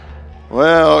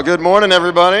Well, good morning,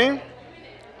 everybody.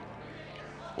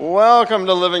 Welcome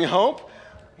to Living Hope.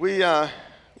 We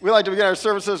like to begin our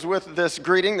services with this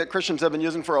greeting that Christians have been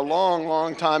using for a long,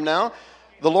 long time now.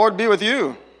 The Lord be with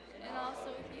you. And also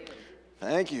with you.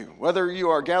 Thank you. Whether you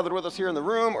are gathered with us here in the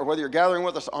room or whether you're gathering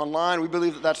with us online, we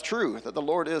believe that that's true, that the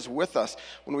Lord is with us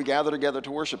when we gather together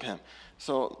to worship Him.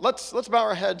 So let's bow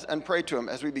our heads and pray to Him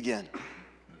as we begin.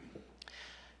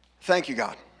 Thank you,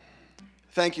 God.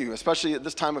 Thank you, especially at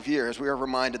this time of year, as we are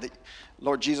reminded that,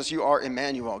 Lord Jesus, you are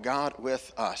Emmanuel, God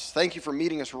with us. Thank you for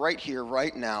meeting us right here,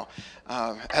 right now.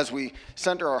 As we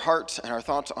center our hearts and our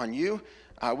thoughts on you,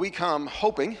 we come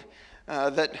hoping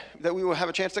that we will have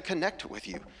a chance to connect with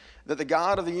you, that the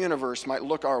God of the universe might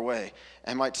look our way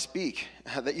and might speak,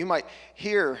 that you might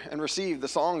hear and receive the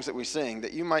songs that we sing,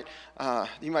 that you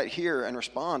might hear and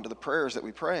respond to the prayers that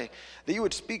we pray, that you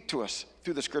would speak to us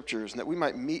through the scriptures, and that we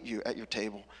might meet you at your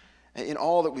table in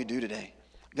all that we do today.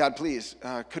 God, please,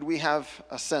 could we have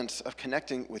a sense of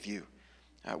connecting with you?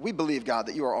 We believe, God,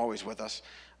 that you are always with us,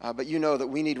 but you know that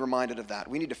we need reminded of that.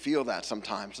 We need to feel that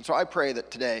sometimes. And so I pray that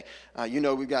today,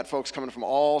 we've got folks coming from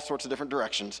all sorts of different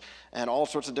directions and all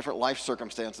sorts of different life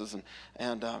circumstances.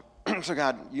 And so,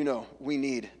 God, we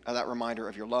need that reminder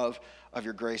of your love, of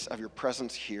your grace, of your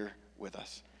presence here with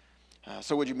us.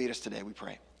 So would you meet us today, we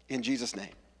pray. In Jesus'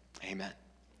 name, amen.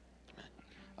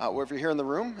 Or if you're here in the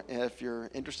room, if you're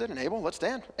interested and able, let's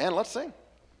stand and let's sing.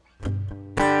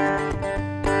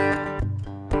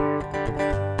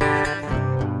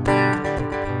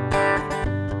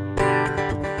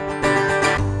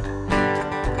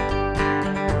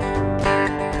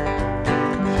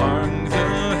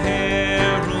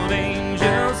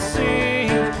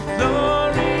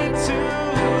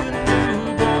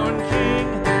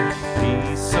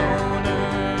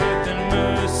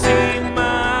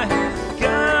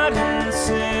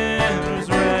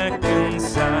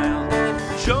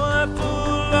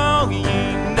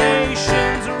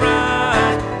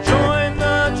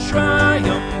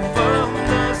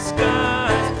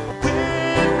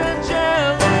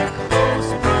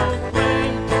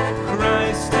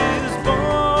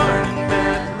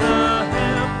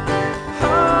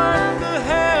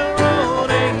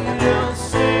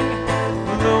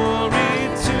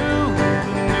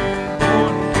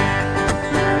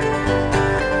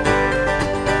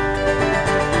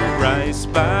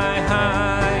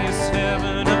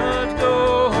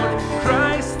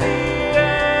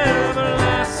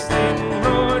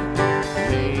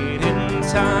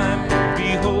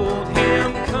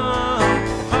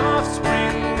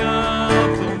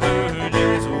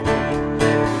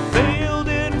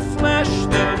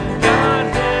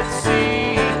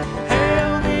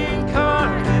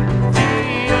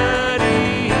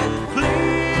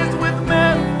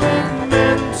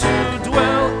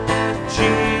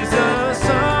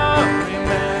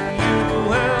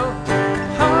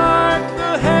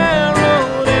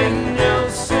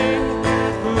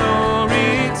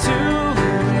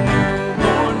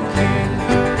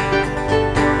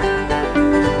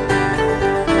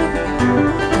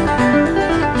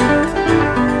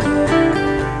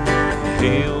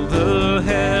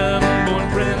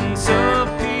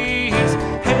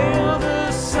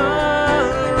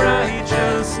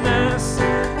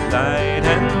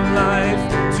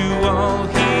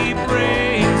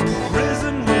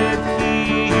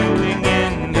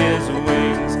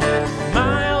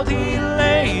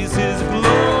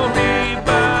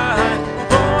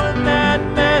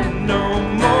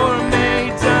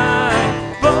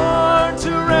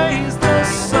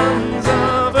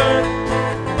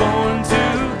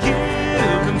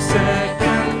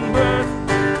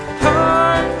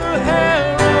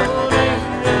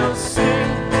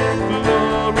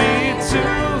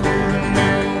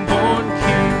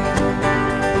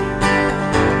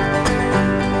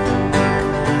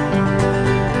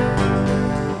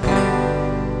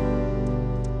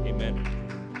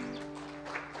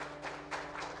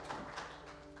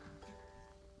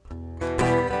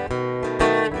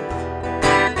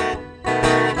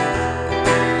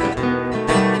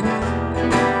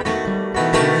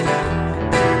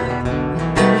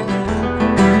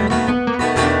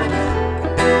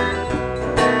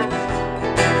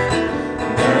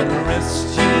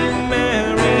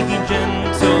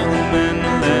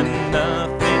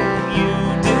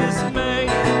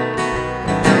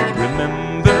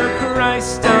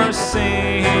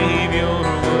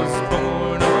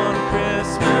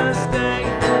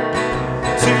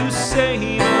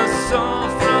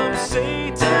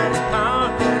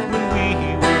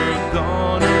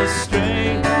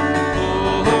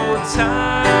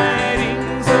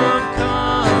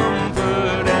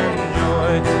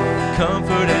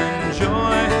 comfort and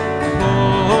joy.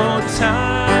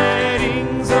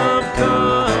 tidings of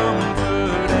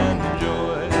comfort and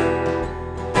joy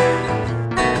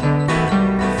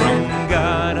from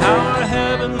God our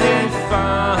heavenly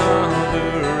Father.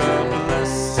 A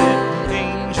blessed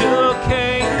angel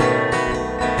came,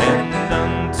 and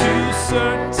unto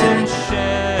certain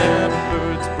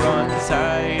shepherds brought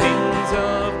tidings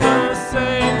of the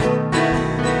same,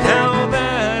 how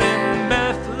that in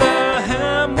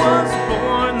Bethlehem was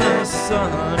born the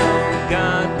Son of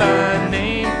God by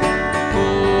name.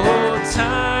 Oh,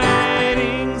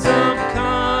 tidings of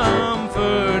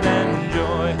comfort and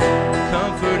joy,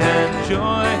 comfort and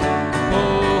joy.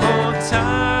 Oh,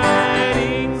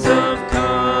 tidings of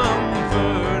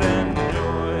comfort and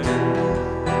joy.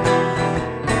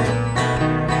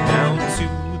 Now to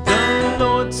the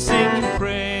Lord sing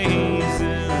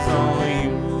praises, all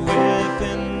you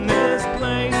within this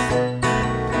place,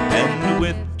 and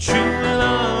with true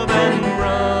love and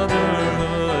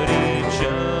brotherhood each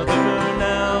other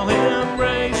now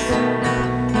embrace.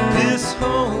 This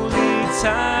holy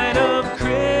tide of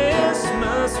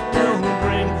Christmas will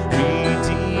bring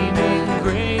redeeming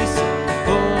grace.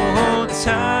 Oh,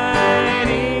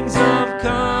 tidings of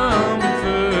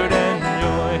comfort and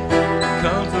joy,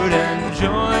 comfort and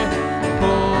joy.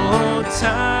 Oh,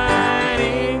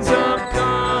 tidings of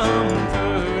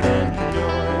comfort and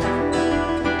joy.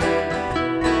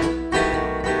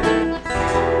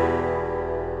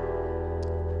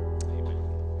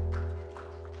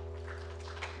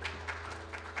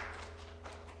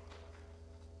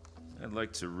 I'd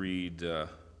like to read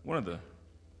one of the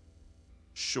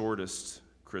shortest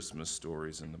Christmas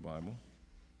stories in the Bible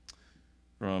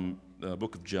from the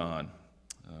book of John,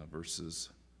 verses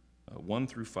 1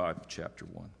 through 5 of chapter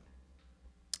 1.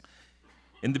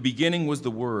 In the beginning was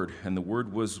the Word, and the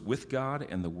Word was with God,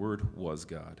 and the Word was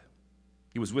God.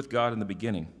 He was with God in the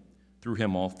beginning. Through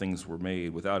him all things were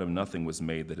made. Without him nothing was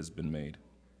made that has been made.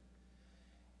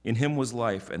 In him was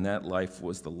life, and that life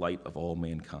was the light of all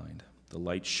mankind. The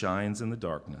light shines in the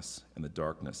darkness, and the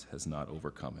darkness has not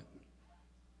overcome it.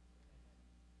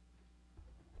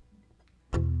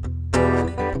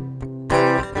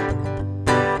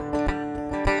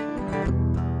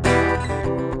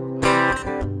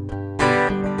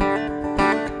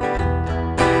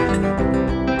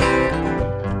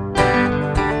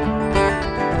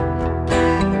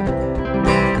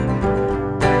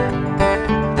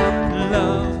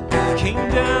 Love came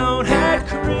down at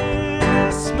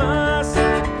Christmas.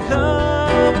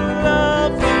 Love,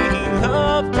 lovely,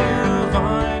 love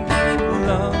divine.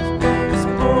 Love was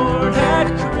born at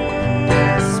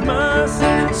Christmas.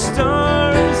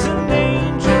 Stars and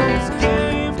angels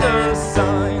gave the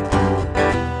sign.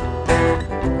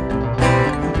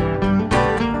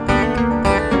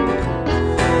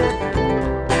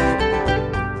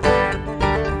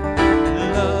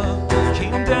 Love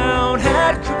came down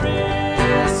at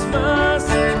Christmas.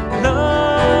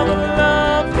 Love,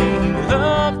 lovely,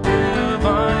 love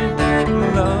divine.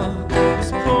 Love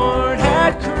was born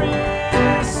at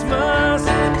Christmas.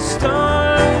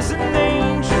 Stars and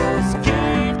angels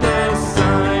gave the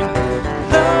sign.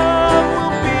 Love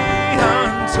will be our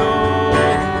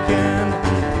token.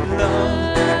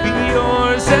 Love be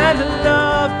yours and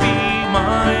love be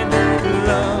mine.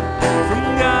 Love from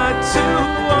God to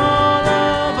all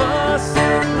of us.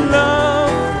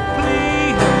 Love be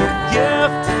a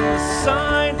gift, a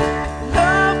sign.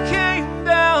 Love came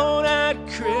down at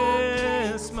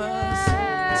Christmas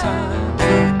time.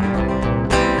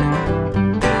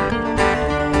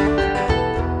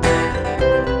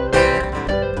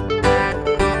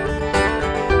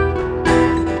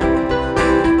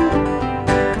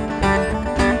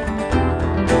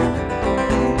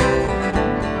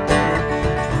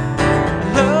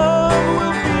 Love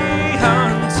will be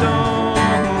our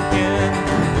token.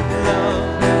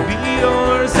 Love be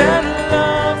yours and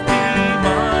love be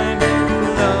mine.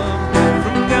 Love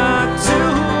from God to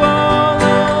all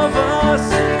of us.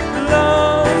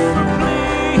 Love from me,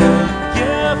 a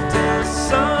gift, a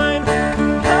sign.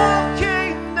 Love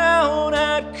came down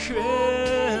at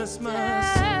Christmas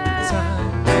time.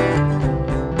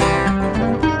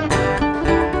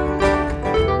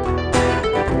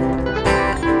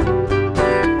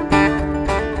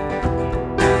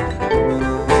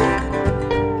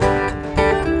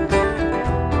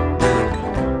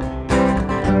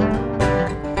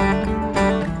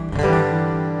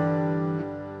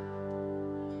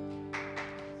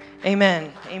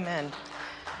 Amen. Amen.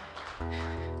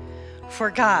 For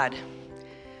God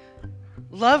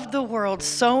loved the world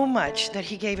so much that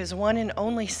he gave his one and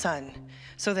only Son,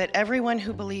 so that everyone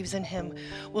who believes in him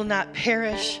will not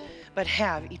perish but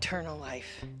have eternal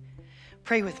life.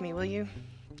 Pray with me, will you?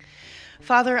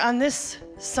 Father, on this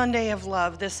Sunday of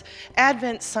love, this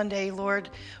Advent Sunday, Lord,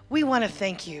 we want to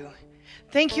thank you.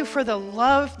 Thank you for the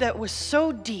love that was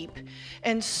so deep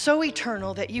and so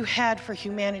eternal that you had for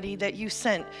humanity, that you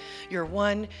sent your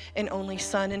one and only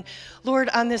Son. And Lord,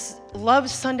 on this Love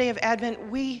Sunday of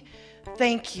Advent, we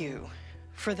thank you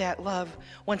for that love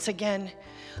once again.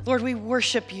 Lord, we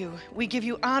worship you. We give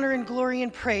you honor and glory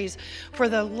and praise for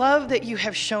the love that you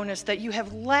have shown us, that you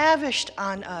have lavished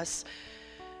on us,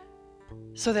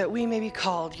 so that we may be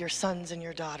called your sons and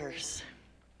your daughters.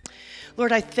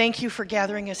 Lord, I thank you for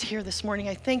gathering us here this morning.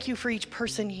 I thank you for each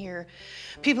person here,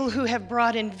 people who have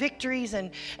brought in victories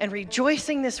and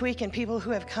rejoicing this week, and people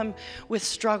who have come with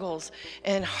struggles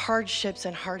and hardships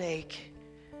and heartache.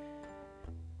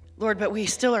 Lord, but we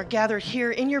still are gathered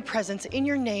here in your presence, in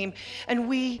your name, and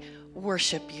we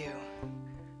worship you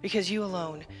because you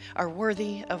alone are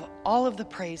worthy of all of the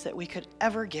praise that we could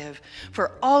ever give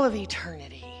for all of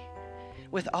eternity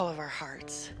with all of our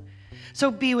hearts. So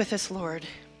be with us, Lord.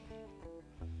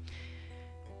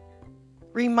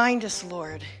 Remind us,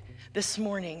 Lord, this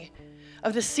morning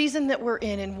of the season that we're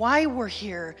in and why we're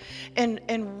here and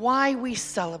why we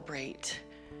celebrate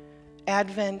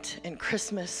Advent and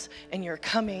Christmas and your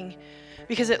coming,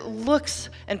 because it looks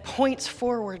and points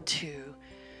forward to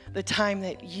the time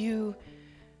that you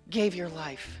gave your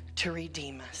life to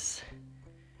redeem us.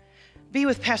 Be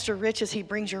with Pastor Rich as he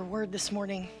brings your word this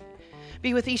morning.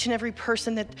 Be with each and every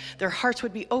person, that their hearts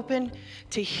would be open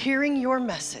to hearing your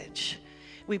message.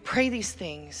 We pray these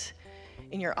things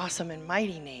in your awesome and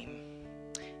mighty name.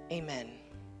 Amen.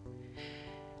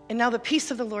 And now the peace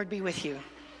of the Lord be with you.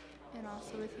 And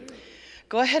also with you.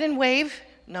 Go ahead and wave.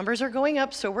 Numbers are going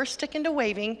up, so we're sticking to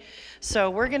waving.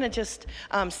 So we're going to just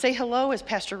say hello as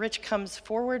Pastor Rich comes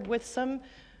forward with some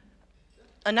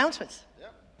announcements.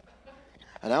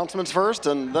 Announcements first,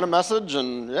 and then a message,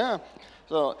 and yeah.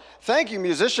 So thank you,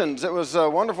 musicians. It was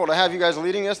wonderful to have you guys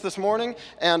leading us this morning,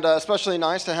 and especially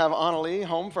nice to have Annalie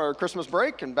home for our Christmas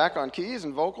break and back on keys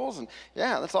and vocals, and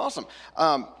yeah, that's awesome.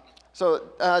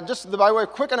 Just by way of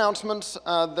quick announcements,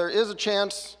 there is a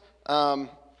chance.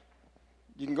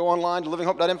 You can go online to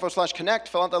livinghope.info/connect,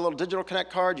 fill out that little digital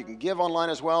connect card. You can give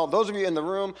online as well. Those of you in the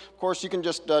room, of course, you can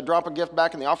just drop a gift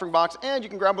back in the offering box, and you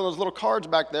can grab one of those little cards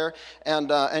back there and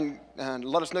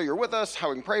let us know you're with us, how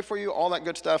we can pray for you, all that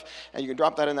good stuff, and you can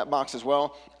drop that in that box as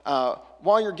well.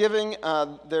 While you're giving,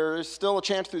 there is still a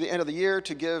chance through the end of the year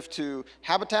to give to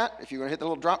Habitat, if you want to hit the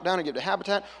little drop down and give to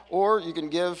Habitat, or you can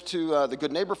give to the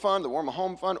Good Neighbor Fund, the Warm a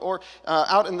Home Fund, or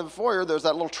out in the foyer, there's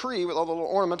that little tree with all the little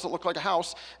ornaments that look like a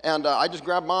house, and I just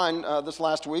grabbed mine this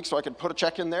last week so I could put a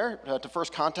check in there to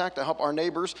First Contact to help our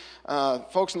neighbors,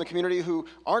 folks in the community who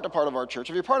aren't a part of our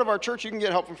church. If you're part of our church, you can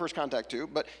get help from First Contact too,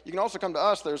 but you can also come to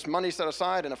us. There's money set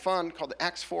aside in a fund called the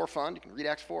Acts 4 Fund. You can read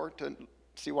Acts 4 to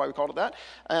see why we called it that.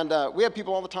 And we have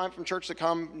people all the time from church that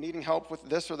come needing help with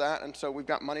this or that, and so we've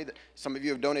got money that some of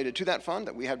you have donated to that fund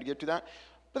that we have to give to that.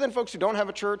 But then folks who don't have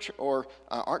a church or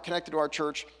aren't connected to our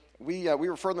church, we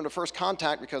refer them to First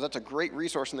Contact because that's a great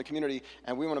resource in the community,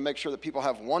 and we want to make sure that people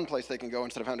have one place they can go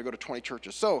instead of having to go to 20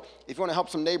 churches. So if you want to help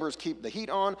some neighbors keep the heat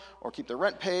on, or keep their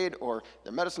rent paid, or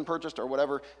their medicine purchased, or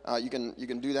whatever, you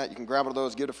can do that. You can grab one of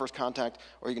those, give to First Contact,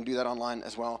 or you can do that online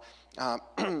as well.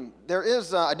 There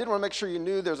is, I did want to make sure you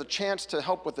knew there's a chance to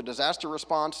help with the disaster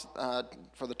response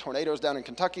for the tornadoes down in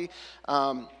Kentucky.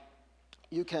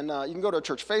 You can go to our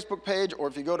church Facebook page, or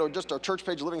if you go to just our church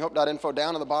page, livinghope.info,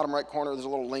 down in the bottom right corner, there's a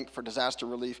little link for disaster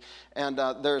relief. And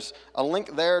there's a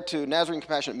link there to Nazarene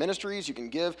Compassionate Ministries. You can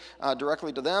give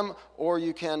directly to them, or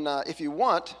you can, if you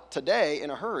want, today, in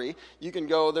a hurry, you can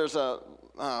go, there's a,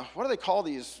 what do they call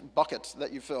these buckets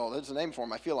that you fill? There's a name for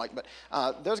them, I feel like. But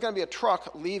there's going to be a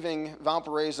truck leaving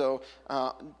Valparaiso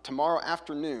tomorrow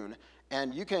afternoon.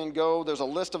 And you can go, there's a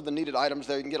list of the needed items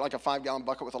there. You can get like a 5-gallon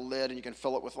bucket with a lid, and you can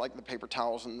fill it with like the paper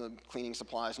towels and the cleaning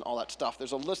supplies and all that stuff.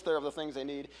 There's a list there of the things they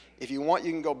need. If you want,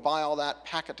 you can go buy all that,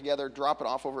 pack it together, drop it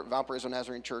off over at Valparaiso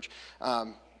Nazarene Church,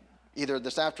 either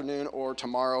this afternoon or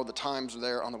tomorrow. The times are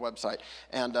there on the website.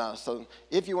 And so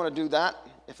if you want to do that,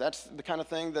 if that's the kind of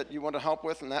thing that you want to help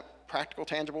with in that practical,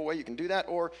 tangible way, you can do that,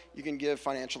 or you can give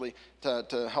financially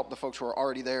to help the folks who are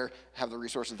already there have the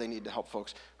resources they need to help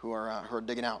folks who are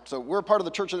digging out. So we're part of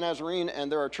the Church of the Nazarene, and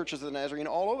there are churches of the Nazarene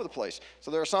all over the place. So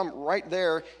there are some right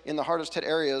there in the hardest hit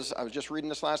areas. I was just reading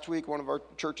this last week. One of our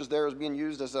churches there is being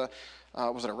used as a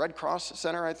was it a Red Cross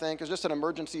center, I think? It was just an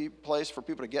emergency place for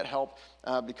people to get help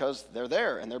because they're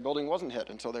there and their building wasn't hit,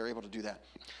 and so they're able to do that.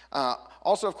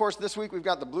 Also, of course, this week we've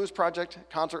got the Blues Project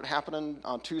concert happening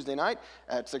on Tuesday night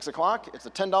at 6 o'clock. It's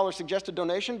a $10 suggested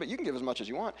donation, but you can give as much as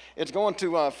you want. It's going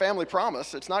to Family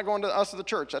Promise. It's not going to us as the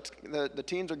church. That's the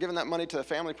teens are giving that money to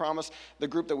Family Promise, the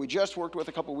group that we just worked with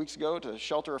a couple weeks ago to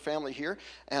shelter a family here,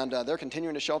 and they're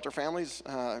continuing to shelter families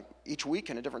each week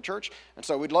in a different church. And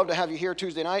so we'd love to have you here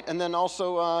Tuesday night. And then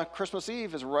also Christmas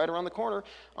Eve is right around the corner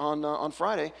on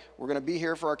Friday. We're going to be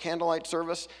here for our candlelight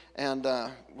service, and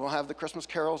we'll have the Christmas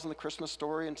carols and the Christmas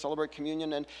story and celebrate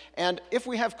communion. And if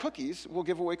we have cookies, we'll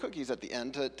give away cookies at the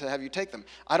end to have you take them.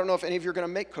 I don't know if any of you are going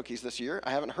to make cookies this year.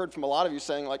 I haven't heard from a lot of you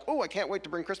saying like, oh, I can't wait to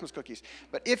bring Christmas cookies.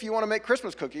 But if you want to make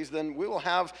Christmas cookies, then we will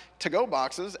have to-go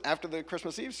boxes after the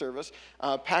Christmas Eve service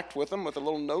packed with them with a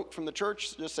little note from the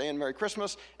church just saying Merry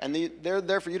Christmas. And they're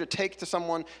there for you to take to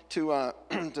someone to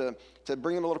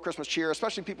bring them a little Christmas cheer,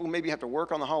 especially people who maybe have to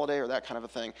work on the holiday or that kind of a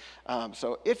thing.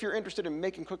 So if you're interested in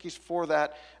making cookies for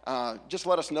that, just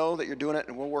let us know that you're doing it,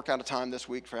 and we'll work out a time this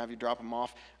week for have you drop them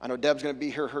off. I know Deb's going to be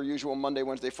here her usual Monday,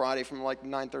 Wednesday, Friday from like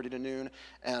 9:30 to noon,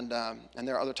 and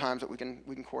there are other times that we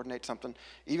can coordinate something.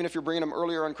 Even if you're bringing them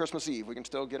earlier on Christmas Eve, we can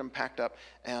still get them packed up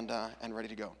and ready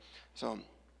to go. So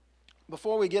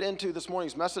before we get into this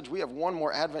morning's message, we have one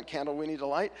more Advent candle we need to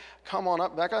light. Come on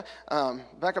up, Becca.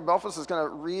 Becca Belfast is going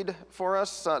to read for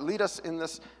us, lead us in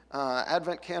this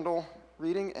Advent candle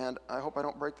reading, and I hope I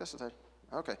don't break this.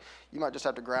 Okay, you might just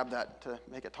have to grab that to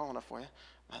make it tall enough for you.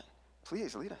 But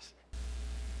please, lead us.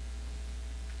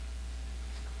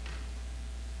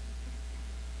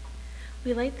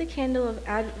 We light the candle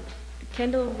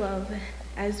of love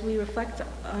as we reflect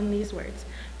on these words.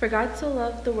 For God so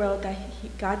loved the world that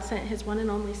God sent his one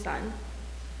and only Son.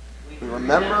 We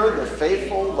remember the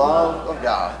faithful love of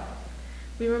God.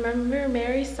 We remember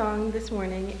Mary's song this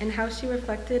morning and how she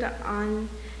reflected on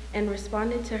and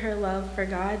responded to her love for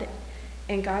God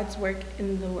and God's work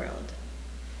in the world.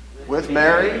 With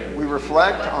Mary, we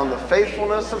reflect on the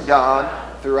faithfulness of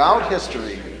God throughout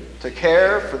history to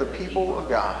care for the people of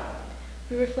God.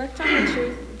 We reflect on the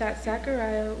truth that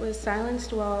Zachariah was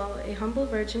silenced while a humble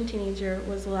virgin teenager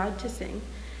was allowed to sing.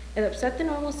 It upset the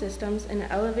normal systems and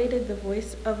elevated the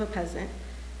voice of a peasant.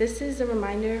 This is a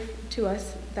reminder to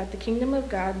us that the kingdom of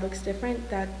God looks different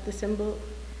than the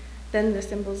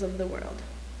symbols of the world.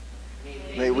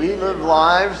 May we live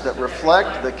lives that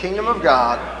reflect the kingdom of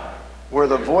God, where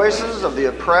the voices of the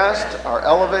oppressed are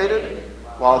elevated,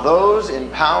 while those in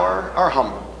power are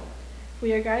humbled.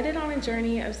 We are guided on a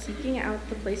journey of seeking out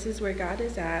the places where God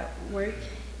is at work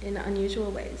in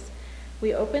unusual ways.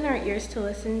 We open our ears to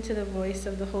listen to the voice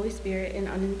of the Holy Spirit in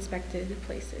uninspected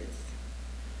places.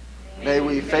 May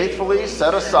we faithfully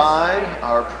set aside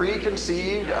our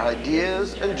preconceived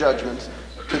ideas and judgments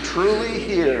to truly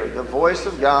hear the voice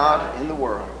of God in the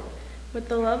world. With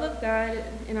the love of God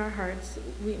in our hearts,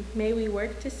 may we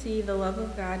work to see the love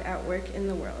of God at work in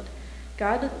the world.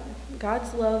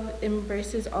 God's love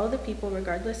embraces all the people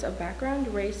regardless of background,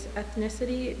 race,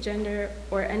 ethnicity, gender,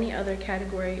 or any other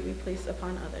category we place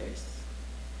upon others.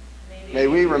 May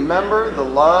we remember the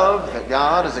love that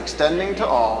God is extending to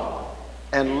all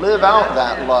and live out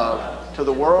that love to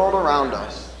the world around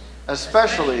us,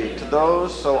 especially to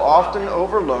those so often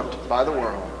overlooked by the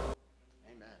world.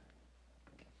 Amen.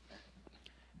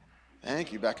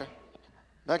 Thank you, Becca.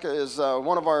 Becca is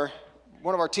one of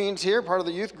our teens here, part of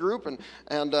the youth group,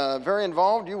 and very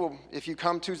involved. If you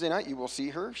come Tuesday night, you will see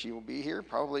her. She will be here.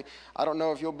 Probably, I don't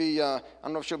know if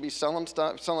she'll be selling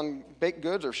stuff, selling baked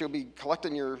goods, or if she'll be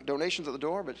collecting your donations at the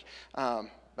door.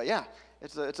 But yeah,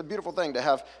 it's a beautiful thing to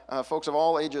have folks of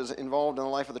all ages involved in the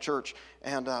life of the church.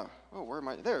 And where am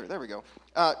I? There we go.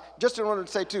 Just wanted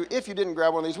to say too, if you didn't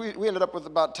grab one of these, we ended up with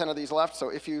about 10 of these left. So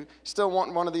if you still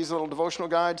want one of these little devotional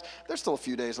guides, there's still a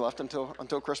few days left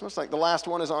until Christmas. Like the last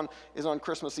one is on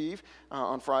Christmas Eve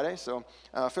on Friday. So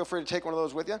feel free to take one of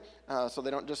those with you, so they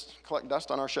don't just collect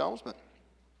dust on our shelves. But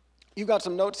you've got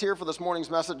some notes here for this morning's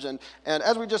message, and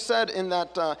as we just said in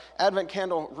that Advent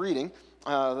candle reading,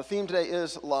 the theme today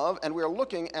is love, and we are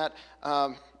looking at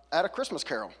a Christmas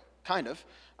carol, kind of.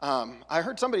 I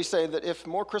heard somebody say that if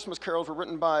more Christmas carols were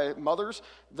written by mothers,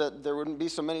 that there wouldn't be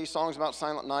so many songs about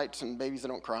silent nights and babies that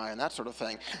don't cry and that sort of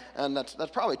thing. And that's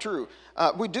probably true.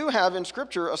 We do have in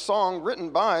Scripture a song written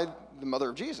by the mother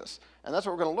of Jesus, and that's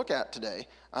what we're going to look at today.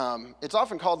 It's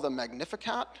often called the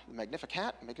Magnificat,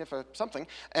 something,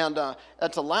 and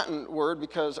that's a Latin word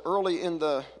because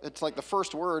it's like the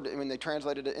first word when they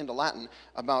translated it into Latin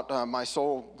about my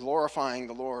soul glorifying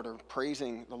the Lord or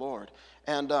praising the Lord.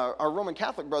 And our Roman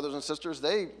Catholic brothers and sisters,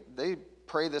 they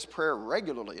pray this prayer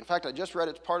regularly. In fact, I just read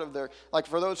it's part of their, like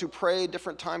for those who pray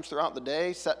different times throughout the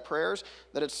day, set prayers,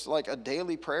 that it's like a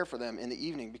daily prayer for them in the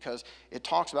evening, because it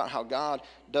talks about how God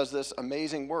does this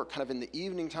amazing work kind of in the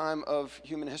evening time of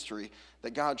human history,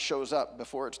 that God shows up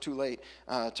before it's too late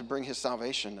to bring his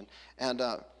salvation.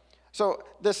 So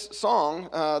this song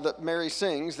that Mary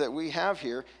sings that we have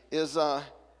here is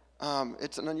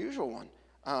it's an unusual one.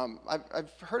 I've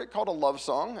heard it called a love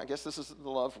song. I guess this is the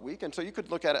love week, and so you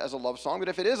could look at it as a love song. But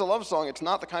if it is a love song, it's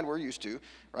not the kind we're used to,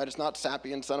 right? It's not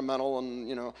sappy and sentimental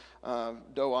and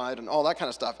doe-eyed and all that kind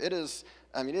of stuff. It is.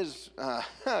 I mean, it is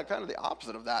kind of the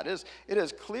opposite of that. It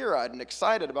is clear-eyed and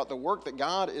excited about the work that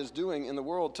God is doing in the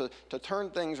world to turn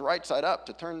things right side up,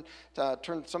 to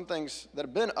turn some things that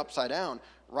have been upside down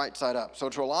right side up. So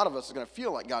to a lot of us, it's going to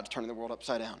feel like God's turning the world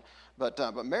upside down.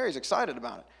 But Mary's excited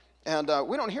about it. And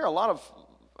we don't hear a lot of,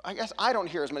 I guess I don't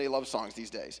hear as many love songs these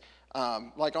days,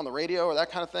 like on the radio or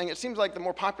that kind of thing. It seems like the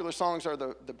more popular songs are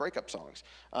the breakup songs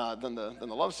than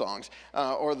the love songs,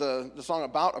 or the song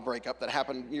about a breakup that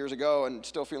happened years ago and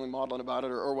still feeling maudlin about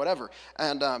it, or whatever.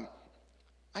 And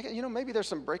maybe there's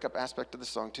some breakup aspect to this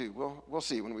song too. We'll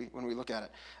see when we look at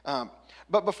it.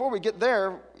 But before we get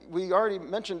there, we already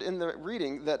mentioned in the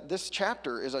reading that this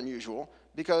chapter is unusual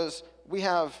because we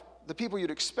have the people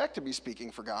you'd expect to be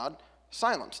speaking for God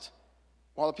silenced,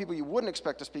 while the people you wouldn't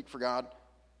expect to speak for God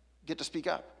get to speak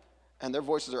up, and their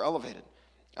voices are elevated.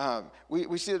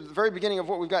 We see at the very beginning of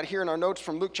what we've got here in our notes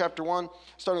from Luke chapter 1,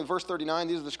 starting with verse 39.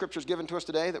 These are the scriptures given to us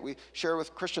today that we share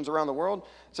with Christians around the world.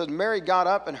 It says, Mary got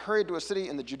up and hurried to a city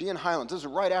in the Judean highlands. This is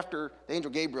right after the angel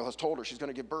Gabriel has told her she's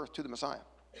going to give birth to the Messiah.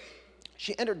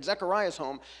 She entered Zechariah's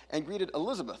home and greeted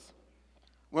Elizabeth.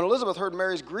 When Elizabeth heard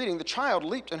Mary's greeting, the child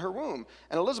leaped in her womb,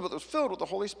 and Elizabeth was filled with the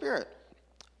Holy Spirit.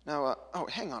 Now,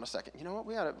 hang on a second. You know what?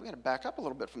 We got to back up a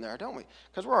little bit from there, don't we?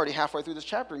 Because we're already halfway through this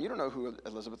chapter, and you don't know who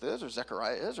Elizabeth is or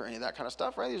Zechariah is or any of that kind of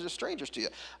stuff, right? These are strangers to you.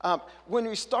 When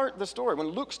we start the story, when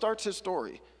Luke starts his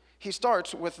story, he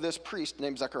starts with this priest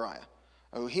named Zechariah.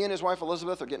 He and his wife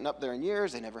Elizabeth are getting up there in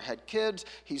years. They never had kids.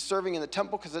 He's serving in the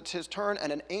temple because it's his turn,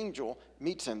 and an angel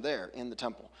meets him there in the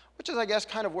temple, which is, I guess,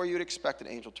 kind of where you'd expect an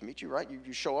angel to meet you, right?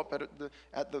 You show up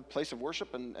at the place of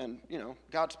worship, and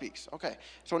God speaks. Okay,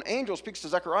 so an angel speaks to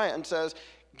Zechariah and says,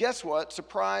 guess what?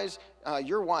 Surprise,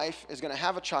 your wife is going to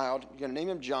have a child. You're going to name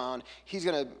him John. He's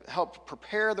going to help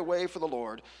prepare the way for the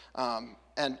Lord,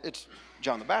 and it's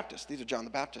John the Baptist. These are John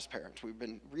the Baptist's parents. We've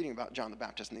been reading about John the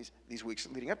Baptist in these weeks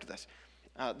leading up to this.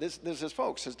 This is his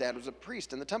folks. His dad was a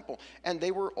priest in the temple, and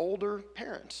they were older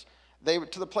parents. They were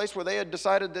to the place where they had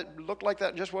decided that it looked like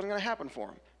that just wasn't going to happen for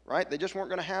them, right? They just weren't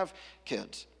going to have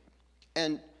kids.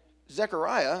 And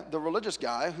Zechariah, the religious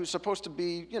guy, who's supposed to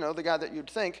be, the guy that you'd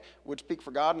think would speak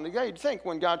for God, and the guy you'd think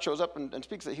when God shows up and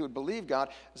speaks that he would believe God,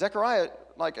 Zechariah,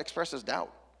 expresses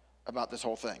doubt about this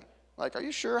whole thing. Like, are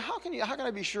you sure? How can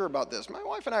I be sure about this? My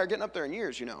wife and I are getting up there in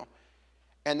years,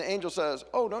 And the angel says,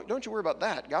 oh, don't you worry about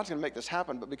that. God's going to make this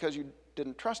happen, but because you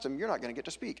didn't trust him, you're not going to get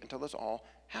to speak until this all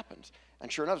happens.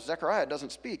 And sure enough, Zechariah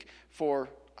doesn't speak for,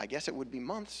 I guess it would be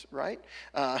months, right?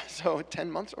 So 10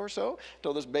 months or so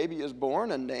till this baby is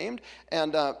born and named.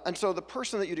 And so the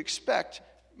person that you'd expect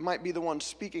might be the one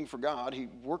speaking for God. He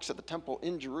works at the temple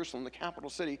in Jerusalem, the capital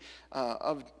city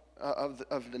of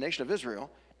the nation of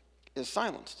Israel, is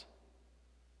silenced.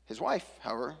 His wife,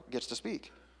 however, gets to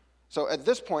speak. So at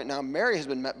this point now, Mary has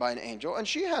been met by an angel, and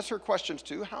she has her questions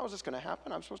too. How is this going to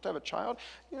happen? I'm supposed to have a child.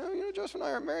 Joseph and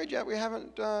I aren't married yet. We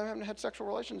haven't had sexual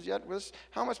relations yet.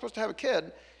 How am I supposed to have a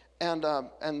kid? And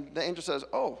the angel says,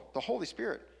 oh, the Holy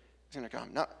Spirit is going to come.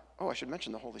 Now, I should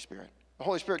mention the Holy Spirit. The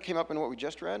Holy Spirit came up in what we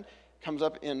just read, comes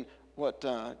up in what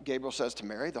Gabriel says to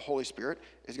Mary. The Holy Spirit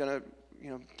is going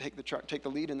to take the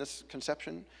lead in this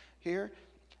conception here.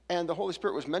 And the Holy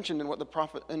Spirit was mentioned in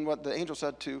what the angel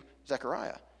said to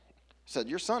Zechariah. Said,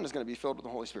 your son is going to be filled with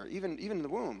the Holy Spirit. Even in the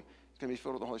womb, it's going to be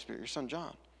filled with the Holy Spirit, your son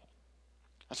John.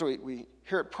 And so we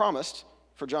hear it promised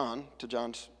for John, to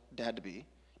John's dad-to-be.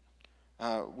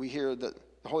 We hear that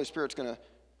the Holy Spirit's going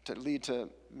to lead to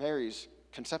Mary's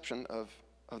conception of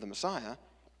the Messiah.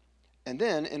 And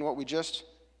then, in what we just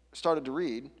started to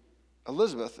read,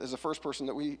 Elizabeth is the first person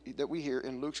that we hear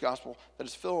in Luke's gospel that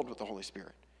is filled with the Holy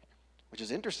Spirit, which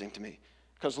is interesting to me.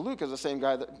 Because Luke is the same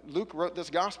guy that Luke wrote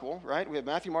this gospel, right? We have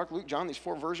Matthew, Mark, Luke, John, these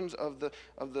four versions of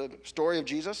the story of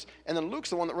Jesus. And then Luke's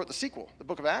the one that wrote the sequel, the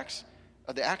book of Acts,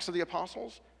 the Acts of the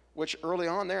Apostles, which early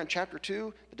on there in chapter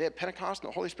 2, the day of Pentecost,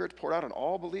 and the Holy Spirit's poured out on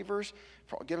all believers,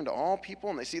 given to all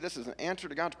people, and they see this as an answer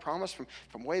to God's promise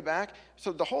from way back.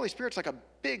 So the Holy Spirit's like a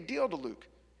big deal to Luke.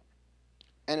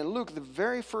 And in Luke, the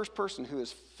very first person who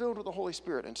is filled with the Holy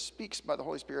Spirit and speaks by the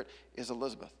Holy Spirit is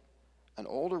Elizabeth, an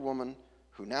older woman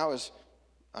who now is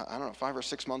I don't know, 5 or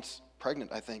 6 months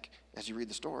pregnant, I think, as you read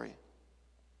the story.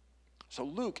 So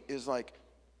Luke is like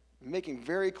making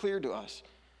very clear to us,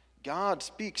 God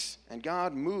speaks and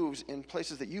God moves in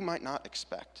places that you might not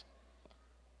expect.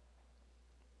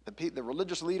 The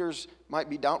religious leaders might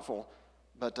be doubtful,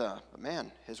 but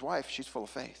man, his wife, she's full of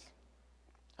faith.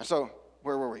 And so,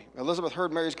 where were we? Elizabeth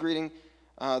heard Mary's greeting.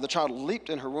 The child leaped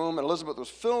in her womb, and Elizabeth was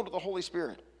filled with the Holy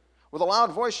Spirit. With a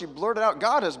loud voice, she blurted out,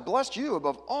 God has blessed you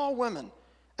above all women,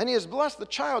 and he has blessed the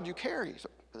child you carry. So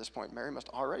at this point, Mary must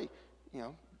already,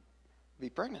 be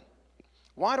pregnant.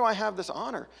 Why do I have this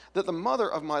honor that the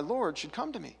mother of my Lord should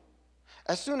come to me?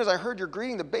 As soon as I heard your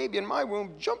greeting, the baby in my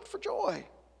womb jumped for joy.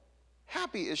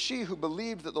 Happy is she who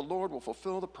believed that the Lord will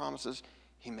fulfill the promises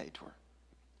he made to her.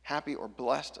 Happy or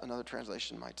blessed, another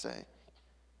translation might say.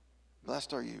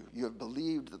 Blessed are you. You have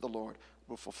believed that the Lord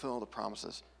will fulfill the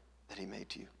promises that he made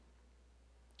to you.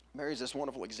 Mary's this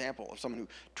wonderful example of someone who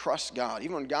trusts God.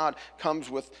 Even when God comes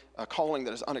with a calling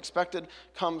that is unexpected,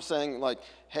 comes saying like,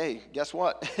 hey, guess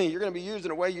what? You're going to be used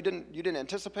in a way you didn't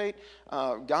anticipate.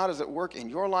 God is at work in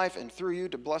your life and through you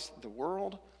to bless the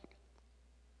world.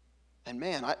 And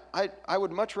man, I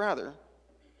would much rather,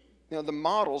 the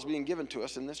models being given to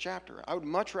us in this chapter, I would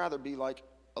much rather be like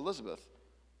Elizabeth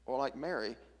or like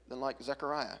Mary than like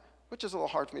Zechariah, which is a little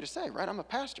hard for me to say, right? I'm a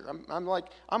pastor.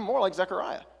 I'm more like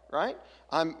Zechariah, right?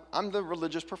 I'm the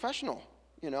religious professional.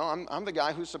 I'm the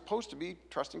guy who's supposed to be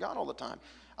trusting God all the time.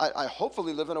 I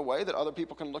hopefully live in a way that other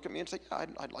people can look at me and say, yeah,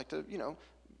 I'd like to,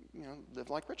 live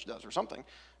like Rich does or something.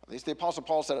 At least the Apostle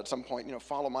Paul said at some point,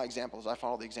 follow my example as I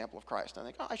follow the example of Christ. And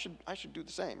I think, I should do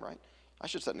the same, right? I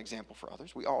should set an example for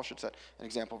others. We all should set an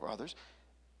example for others.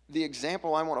 The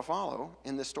example I want to follow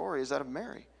in this story is that of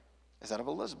Mary, is that of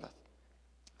Elizabeth,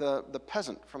 the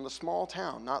peasant from the small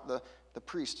town, not the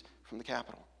priest from the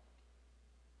capital.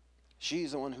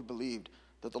 She's the one who believed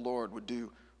that the Lord would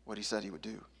do what he said he would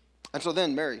do. And so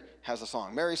then Mary has a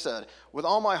song. Mary said, with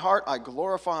all my heart I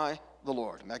glorify the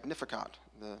Lord. Magnificat,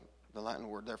 the Latin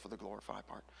word there for the glorify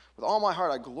part. With all my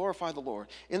heart I glorify the Lord.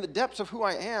 In the depths of who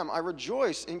I am, I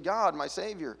rejoice in God, my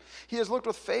Savior. He has looked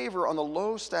with favor on the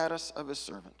low status of his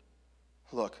servant.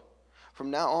 Look, from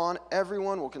now on,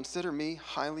 everyone will consider me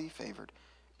highly favored,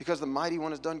 because the Mighty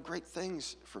One has done great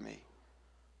things for me.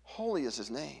 Holy is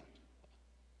his name.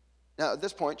 Now, at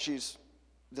this point,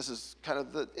 this is kind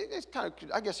of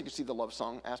I guess you could see the love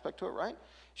song aspect to it, right?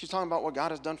 She's talking about what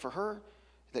God has done for her,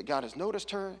 that God has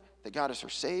noticed her, that God is her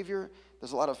Savior.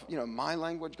 There's a lot of, my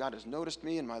language. God has noticed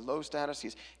me in my low status.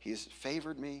 He's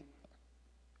favored me.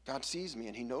 God sees me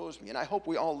and he knows me. And I hope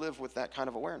we all live with that kind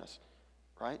of awareness,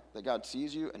 right? That God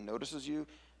sees you and notices you,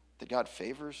 that God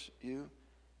favors you.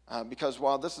 Because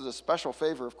while this is a special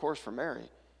favor, of course, for Mary,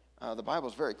 the Bible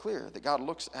is very clear that God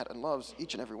looks at and loves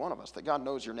each and every one of us, that God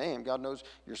knows your name, God knows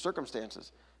your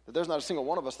circumstances, that there's not a single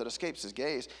one of us that escapes his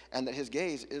gaze, and that his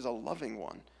gaze is a loving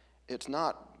one. It's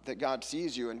not that God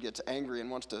sees you and gets angry and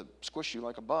wants to squish you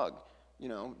like a bug.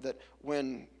 That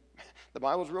when the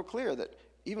Bible is real clear that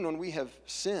even when we have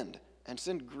sinned and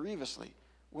sinned grievously,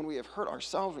 when we have hurt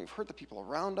ourselves, when we've hurt the people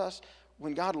around us,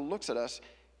 when God looks at us,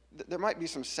 there might be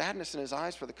some sadness in his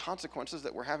eyes for the consequences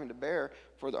that we're having to bear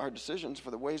for our decisions,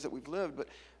 for the ways that we've lived,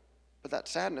 but that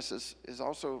sadness is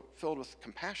also filled with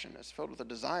compassion. It's filled with a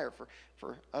desire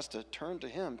for us to turn to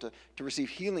him, to receive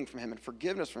healing from him and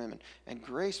forgiveness from him and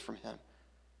grace from him,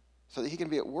 so that he can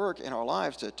be at work in our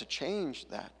lives to change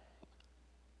that.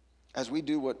 As we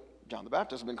do what John the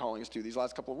Baptist has been calling us to these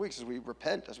last couple of weeks, as we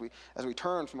repent, as we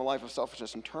turn from a life of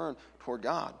selfishness and turn toward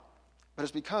God. But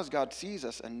it's because God sees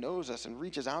us and knows us and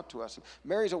reaches out to us. And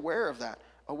Mary's aware of that,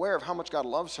 aware of how much God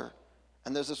loves her.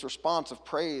 And there's this response of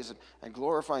praise and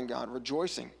glorifying God,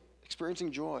 rejoicing,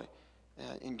 experiencing joy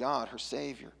in God, her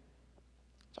Savior.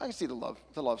 So I can see the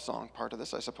love song part of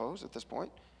this, I suppose, at this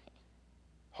point.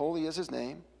 Holy is his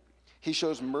name. He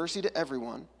shows mercy to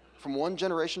everyone from one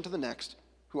generation to the next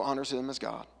who honors him as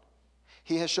God.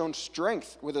 He has shown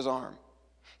strength with his arm.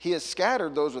 He has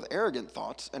scattered those with arrogant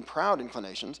thoughts and proud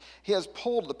inclinations. He has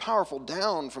pulled the powerful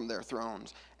down from their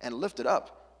thrones and lifted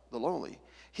up the lowly.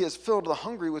 He has filled the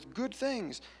hungry with good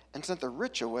things and sent the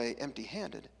rich away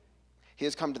empty-handed. He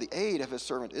has come to the aid of his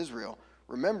servant Israel,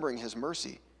 remembering his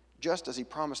mercy, just as he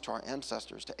promised to our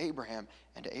ancestors, to Abraham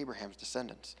and to Abraham's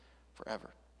descendants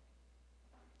forever.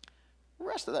 The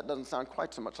rest of that doesn't sound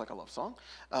quite so much like a love song.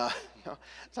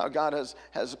 It's how God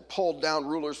has pulled down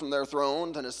rulers from their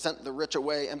thrones and has sent the rich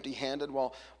away empty-handed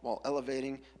while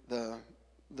elevating the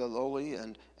lowly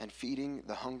and feeding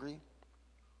the hungry.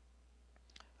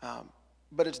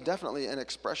 But it's definitely an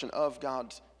expression of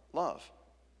God's love,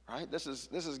 right? This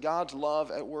is God's love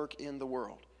at work in the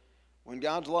world. When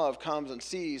God's love comes and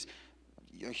sees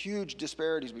huge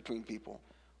disparities between people.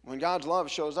 When God's love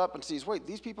shows up and sees, wait,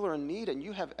 these people are in need and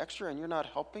you have extra and you're not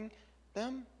helping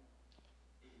them,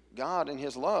 God in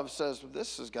his love says,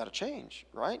 this has got to change,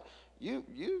 right? You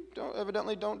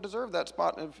evidently don't deserve that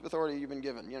spot of authority you've been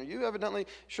given. You evidently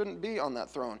shouldn't be on that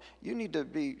throne. You need to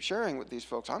be sharing with these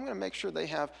folks. I'm going to make sure they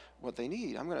have what they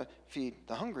need. I'm going to feed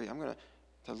the hungry. I'm going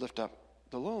to lift up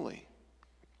the lowly.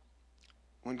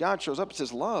 When God shows up, it's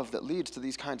his love that leads to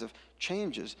these kinds of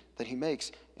changes that he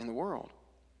makes in the world.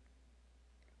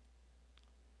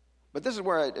 But this is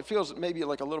where it feels maybe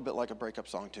like a little bit like a breakup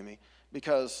song to me,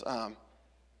 because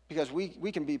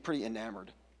we can be pretty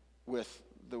enamored with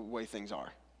the way things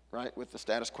are, right? With the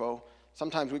status quo.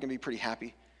 Sometimes we can be pretty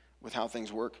happy with how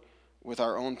things work, with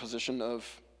our own position of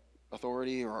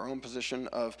authority or our own position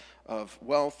of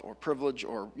wealth or privilege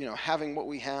or having what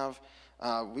we have.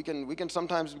 We can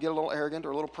sometimes get a little arrogant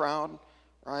or a little proud,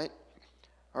 right?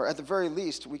 Or at the very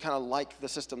least, we kind of like the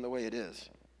system the way it is.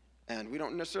 And we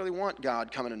don't necessarily want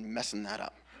God coming and messing that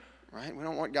up, right? We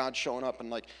don't want God showing up and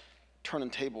like turning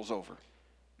tables over.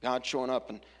 God showing up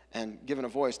and giving a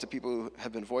voice to people who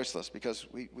have been voiceless because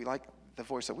we like the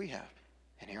voice that we have.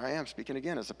 And here I am speaking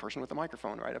again as a person with a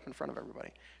microphone right up in front of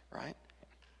everybody, right?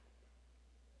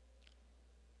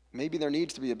 Maybe there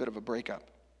needs to be a bit of a breakup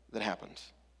that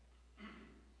happens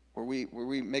where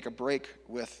we make a break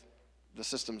with the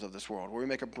systems of this world, where we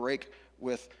make a break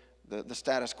with the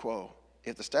status quo.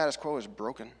 If the status quo is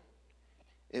broken,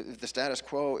 if the status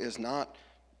quo is not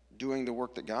doing the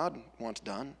work that God wants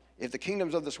done, if the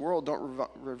kingdoms of this world don't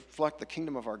reflect the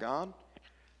kingdom of our God,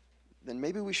 then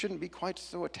maybe we shouldn't be quite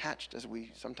so attached as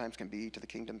we sometimes can be to the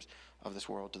kingdoms of this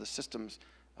world, to the systems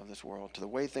of this world, to the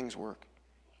way things work.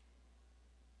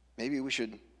 Maybe we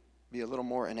should be a little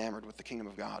more enamored with the kingdom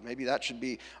of God. Maybe that should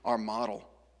be our model.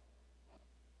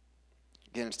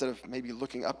 Again, instead of maybe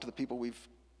looking up to the people we've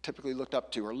typically looked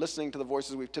up to or listening to the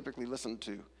voices we've typically listened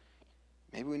to,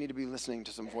 maybe we need to be listening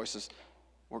to some voices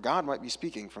where God might be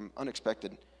speaking from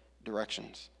unexpected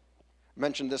directions. I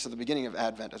mentioned this at the beginning of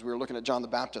Advent as we were looking at John the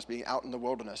Baptist being out in the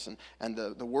wilderness, and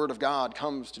the word of God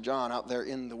comes to John out there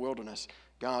in the wilderness,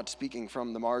 God speaking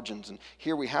from the margins. And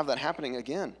here we have that happening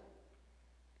again.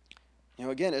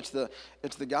 Again, it's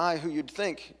the guy who you'd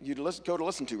think you'd go to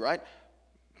listen to, right?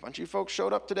 A bunch of you folks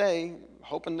showed up today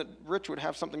hoping that Rich would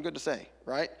have something good to say,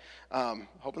 right?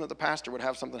 Hoping that the pastor would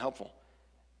have something helpful.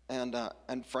 And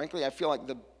frankly, I feel like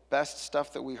the best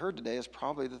stuff that we heard today is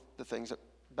probably the things that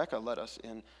Becca led us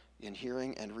in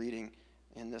hearing and reading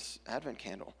in this Advent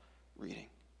candle reading.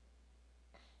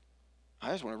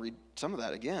 I just want to read some of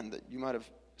that again that you might have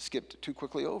skipped too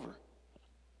quickly over.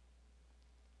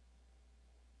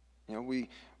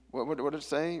 What did it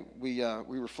say? We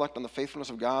reflect on the faithfulness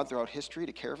of God throughout history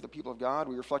to care for the people of God.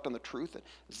 We reflect on the truth that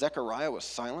Zechariah was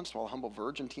silenced while a humble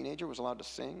virgin teenager was allowed to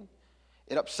sing.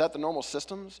 It upset the normal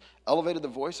systems, elevated the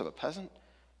voice of a peasant.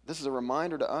 This is a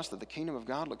reminder to us that the kingdom of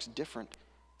God looks different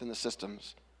than the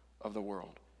systems of the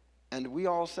world. And we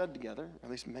all said together, or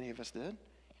at least many of us did,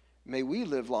 may we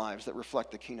live lives that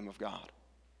reflect the kingdom of God,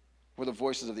 where the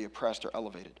voices of the oppressed are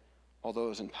elevated, while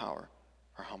those in power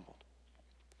are humbled.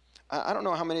 I don't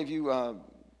know how many of you, I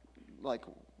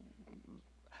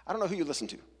don't know who you listen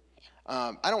to.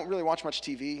 I don't really watch much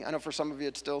TV. I know for some of you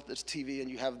it's TV,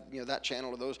 and you have that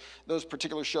channel or those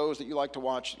particular shows that you like to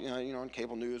watch, on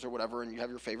cable news or whatever, and you have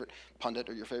your favorite pundit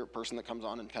or your favorite person that comes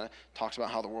on and kind of talks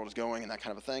about how the world is going and that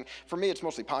kind of a thing. For me, it's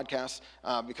mostly podcasts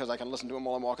because I can listen to them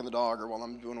while I'm walking the dog or while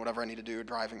I'm doing whatever I need to do,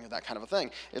 driving or that kind of a thing.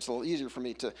 It's a little easier for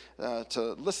me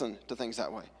to listen to things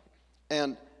that way.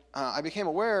 And I became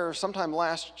aware sometime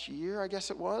last year, I guess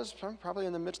it was, probably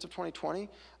in the midst of 2020,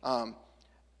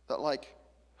 that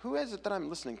who is it that I'm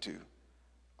listening to?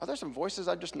 Are there some voices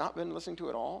I've just not been listening to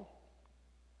at all?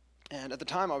 And at the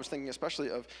time, I was thinking especially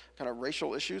of kind of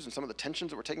racial issues and some of the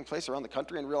tensions that were taking place around the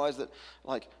country, and realized that,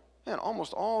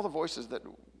 almost all the voices that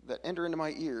enter into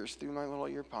my ears through my little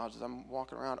ear pods as I'm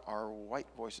walking around are white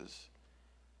voices.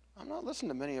 I'm not listening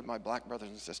to many of my black brothers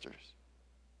and sisters.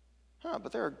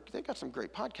 But they've got some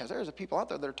great podcasts. There's people out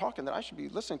there that are talking that I should be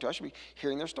listening to. I should be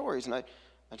hearing their stories. And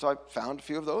so I found a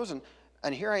few of those,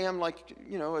 and here I am a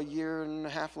year and a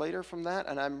half later from that,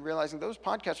 and I'm realizing those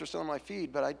podcasts are still on my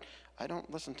feed, but I don't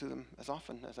listen to them as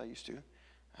often as I used to.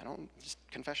 I don't, just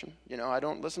confession, I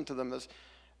don't listen to them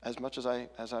as much as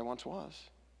I once was.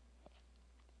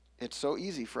 It's so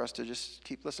easy for us to just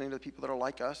keep listening to the people that are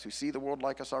like us, who see the world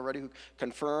like us already, who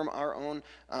confirm our own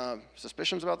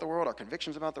suspicions about the world, our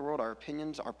convictions about the world, our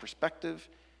opinions, our perspective.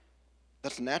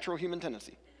 That's a natural human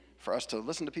tendency for us to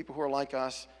listen to people who are like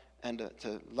us and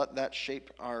to let that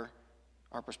shape our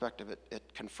perspective. It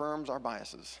confirms our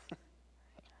biases.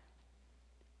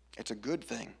 It's a good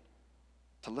thing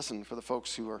to listen for the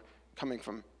folks who are coming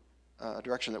from a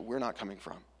direction that we're not coming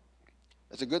from.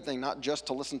 It's a good thing not just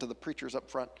to listen to the preachers up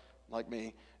front like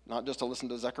me, not just to listen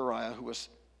to Zechariah, who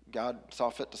God saw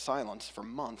fit to silence for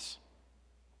months,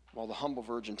 while the humble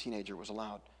virgin teenager was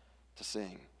allowed to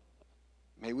sing.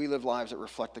 May we live lives that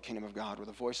reflect the kingdom of God, where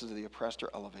the voices of the oppressed are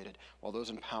elevated, while those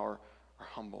in power are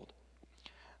humbled.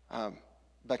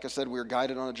 Becca said we are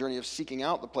guided on a journey of seeking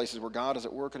out the places where God is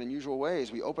at work in unusual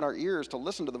ways. We open our ears to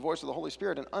listen to the voice of the Holy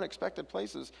Spirit in unexpected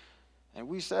places. And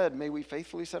we said, may we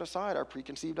faithfully set aside our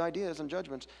preconceived ideas and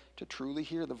judgments to truly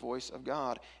hear the voice of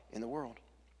God in the world.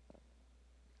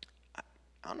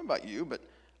 I don't know about you, but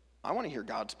I want to hear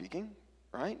God speaking,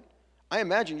 right? I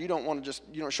imagine you don't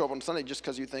show up on Sunday just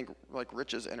because you think like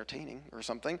Rich is entertaining or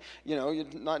something.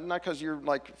 Not because you're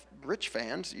like Rich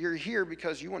fans. You're here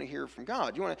because you want to hear from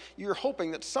God. You're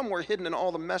hoping that somewhere hidden in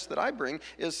all the mess that I bring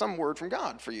is some word from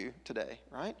God for you today,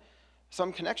 right?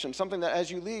 Some connection, something that as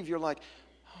you leave, you're like,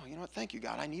 oh, you know what? Thank you,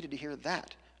 God. I needed to hear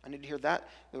that. I needed to hear that.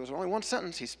 There was only one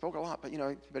sentence. He spoke a lot, but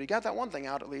he got that one thing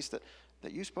out at least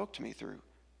that you spoke to me through.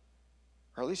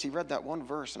 Or at least he read that one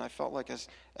verse, and I felt like as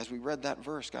we read that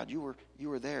verse, God, you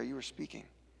were there, you were speaking.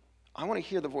 I want to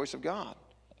hear the voice of God.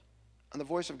 And the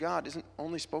voice of God isn't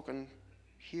only spoken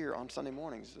here on Sunday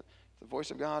mornings. The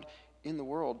voice of God in the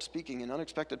world, speaking in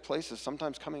unexpected places,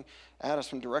 sometimes coming at us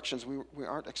from directions we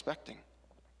aren't expecting.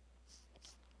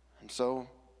 And so,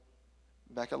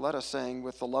 Becca led us saying,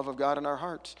 with the love of God in our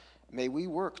hearts, may we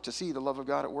work to see the love of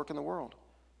God at work in the world.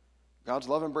 God's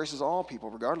love embraces all people,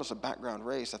 regardless of background,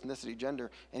 race, ethnicity, gender,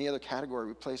 any other category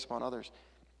we place upon others.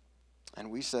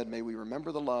 And we said, may we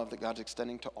remember the love that God's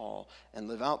extending to all and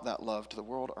live out that love to the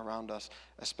world around us,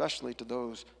 especially to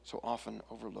those so often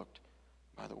overlooked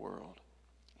by the world.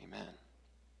 Amen.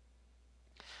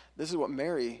 This is what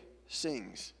Mary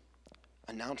sings,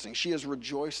 announcing. She is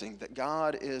rejoicing that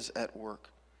God is at work,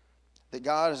 that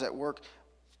God is at work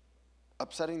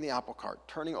upsetting the apple cart,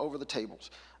 turning over the tables,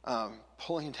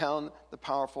 pulling down the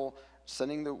powerful,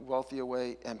 sending the wealthy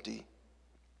away empty,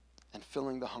 and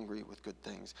filling the hungry with good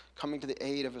things, coming to the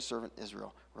aid of his servant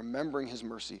Israel, remembering his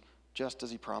mercy, just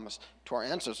as he promised to our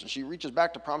ancestors. And she reaches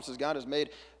back to promises God has made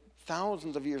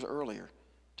thousands of years earlier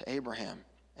to Abraham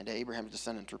and to Abraham's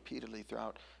descendants repeatedly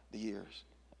throughout the years.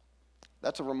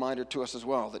 That's a reminder to us as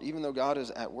well, that even though God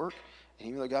is at work, and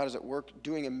even though God is at work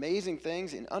doing amazing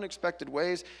things in unexpected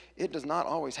ways, it does not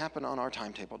always happen on our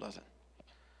timetable, does it?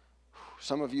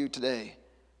 Some of you today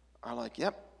are like,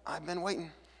 yep, I've been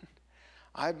waiting.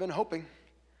 I've been hoping.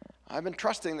 I've been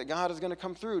trusting that God is going to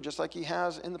come through just like he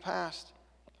has in the past.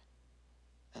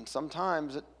 And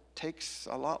sometimes it takes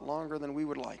a lot longer than we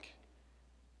would like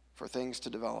for things to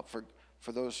develop,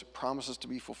 for those promises to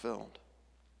be fulfilled.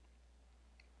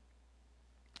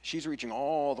 She's reaching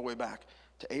all the way back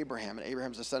to Abraham and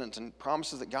Abraham's descendants and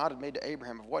promises that God had made to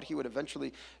Abraham of what he would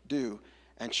eventually do.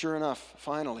 And sure enough,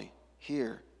 finally,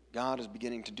 here, God is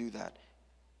beginning to do that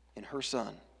in her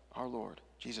Son, our Lord,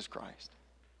 Jesus Christ.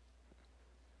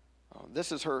 Oh,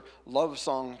 this is her love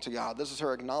song to God. This is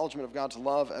her acknowledgement of God's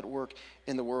love at work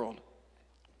in the world.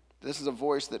 This is a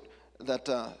voice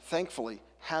that thankfully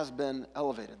has been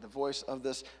elevated. The voice of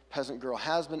this peasant girl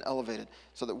has been elevated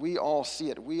so that we all see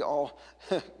it. We all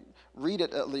read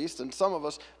it at least, and some of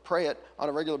us pray it on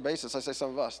a regular basis. I say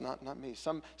some of us, not me.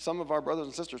 Some of our brothers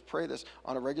and sisters pray this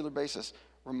on a regular basis,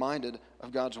 reminded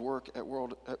of God's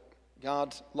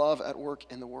God's love at work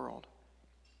in the world.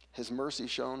 His mercy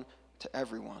shown to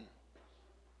everyone.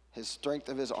 His strength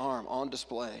of his arm on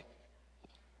display.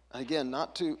 And again,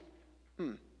 not to,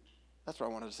 that's what I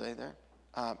wanted to say there.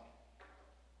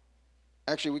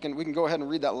 Actually, we can go ahead and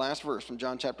read that last verse from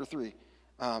John chapter 3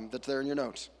 that's there in your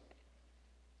notes.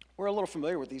 We're a little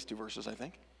familiar with these two verses, I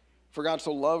think. For God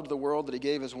so loved the world that he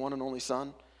gave his one and only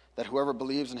Son, that whoever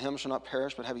believes in him shall not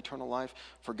perish but have eternal life.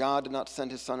 For God did not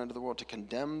send his Son into the world to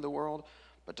condemn the world,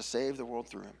 but to save the world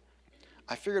through him.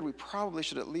 I figured we probably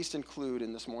should at least include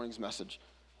in this morning's message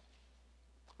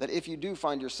that if you do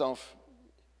find yourself,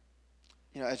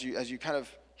 as you kind of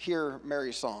hear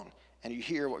Mary's song and you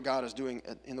hear what God is doing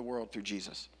in the world through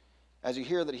Jesus, as you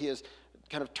hear that he is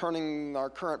kind of turning our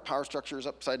current power structures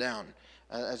upside down,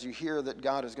 as you hear that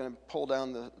God is going to pull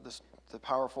down the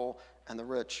powerful and the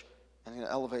rich and going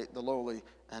to elevate the lowly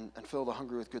and fill the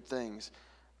hungry with good things,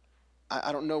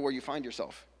 I don't know where you find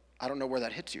yourself. I don't know where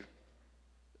that hits you.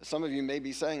 Some of you may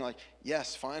be saying like,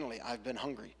 yes, finally, I've been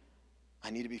hungry. I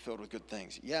need to be filled with good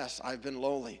things. Yes, I've been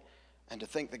lowly. And to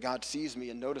think that God sees me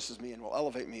and notices me and will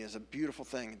elevate me is a beautiful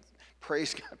thing.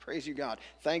 Praise God, praise you, God.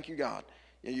 Thank you, God.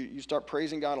 You start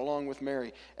praising God along with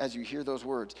Mary as you hear those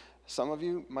words. Some of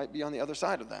you might be on the other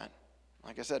side of that.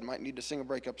 Like I said, might need to sing a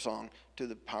breakup song to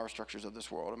the power structures of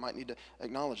this world. It might need to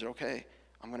acknowledge that, okay,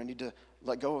 I'm going to need to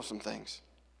let go of some things.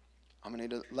 I'm going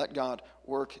to need to let God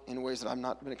work in ways that I've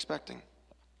not been expecting.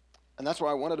 And that's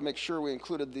why I wanted to make sure we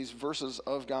included these verses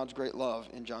of God's great love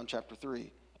in John chapter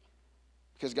 3.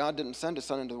 Because God didn't send his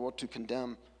son into the world to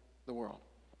condemn the world.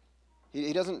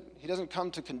 He doesn't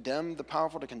come to condemn the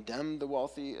powerful, to condemn the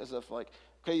wealthy, as if like,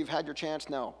 okay, you've had your chance,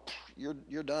 now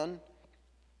you're done.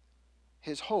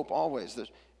 His hope always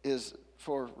is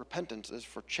for repentance, is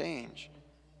for change.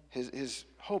 His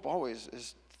hope always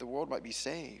is the world might be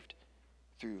saved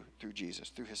through Jesus,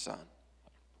 through his son.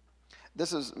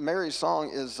 Mary's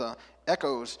song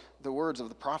echoes the words of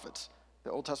the prophets, the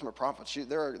Old Testament prophets.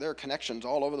 There are connections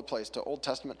all over the place to Old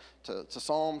Testament, to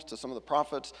Psalms, to some of the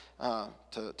prophets,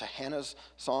 to Hannah's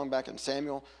song back in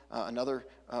Samuel, another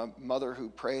mother who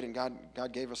prayed and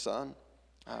God gave a son,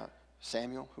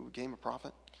 Samuel, who became a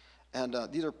prophet. And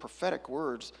these are prophetic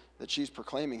words that she's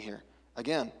proclaiming here.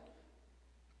 Again,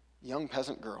 young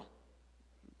peasant girl,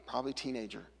 probably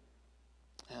teenager,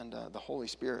 and the Holy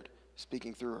Spirit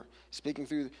speaking through her, speaking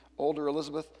through older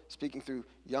Elizabeth, speaking through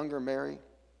younger Mary.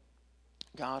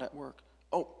 God at work.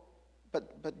 Oh,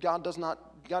 but God doesn't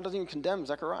even condemn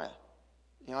Zechariah.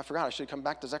 I forgot, I should come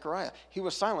back to Zechariah. He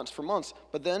was silenced for months,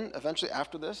 but then eventually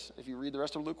after this, if you read the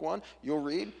rest of Luke 1, you'll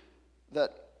read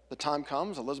that the time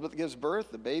comes, Elizabeth gives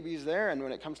birth, the baby's there, and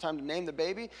when it comes time to name the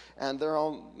baby, and they're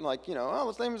all like,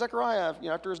 let's name him Zechariah,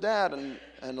 after his dad, and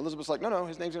Elizabeth's like, no,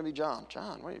 his name's going to be John.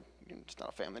 John, it's not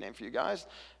a family name for you guys.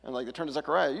 And they turn to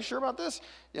Zechariah, are you sure about this?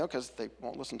 Because they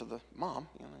won't listen to the mom.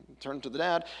 Turn to the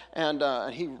dad,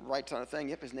 and he writes on a thing,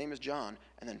 yep, his name is John,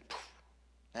 and then poof,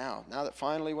 now that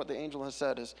finally what the angel has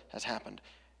said has happened,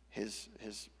 his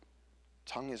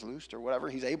tongue is loosed or whatever,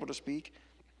 he's able to speak,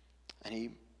 and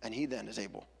he then is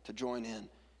able to join in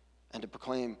and to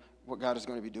proclaim what God is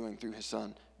going to be doing through his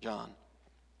son, John,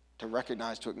 to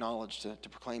recognize, to acknowledge, to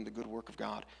proclaim the good work of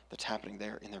God that's happening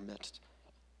there in their midst.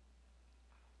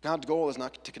 God's goal is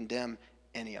not to condemn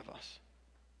any of us,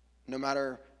 no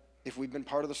matter if we've been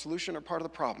part of the solution or part of the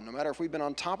problem, no matter if we've been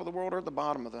on top of the world or at the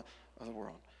bottom of the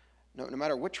world, no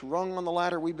matter which rung on the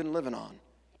ladder we've been living on,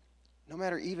 no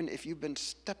matter even if you've been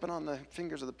stepping on the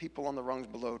fingers of the people on the rungs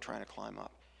below trying to climb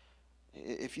up.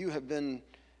 If you have been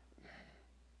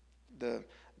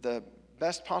the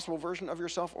best possible version of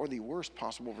yourself or the worst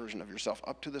possible version of yourself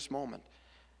up to this moment,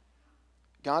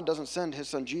 God doesn't send his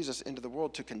son Jesus into the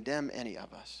world to condemn any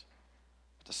of us,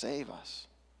 but to save us,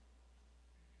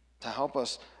 to help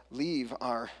us leave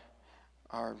our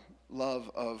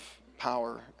love of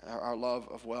power, our love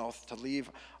of wealth, to leave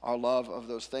our love of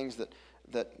those things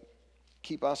that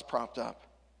keep us propped up,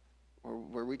 or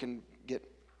where we can get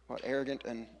arrogant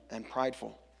and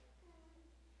prideful.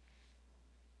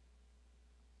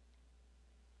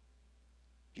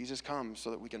 Jesus comes so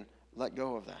that we can let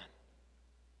go of that,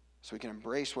 so we can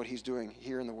embrace what he's doing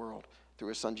here in the world through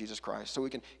his son Jesus Christ, so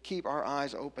we can keep our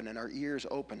eyes open and our ears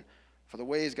open for the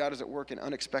ways God is at work in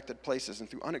unexpected places and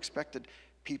through unexpected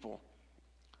people,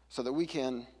 so that we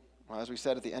can, as we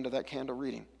said at the end of that candle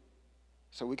reading,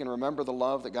 so we can remember the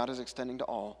love that God is extending to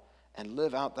all and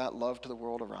live out that love to the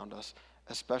world around us,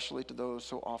 especially to those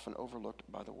so often overlooked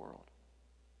by the world.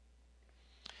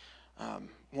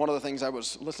 One of the things I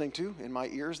was listening to in my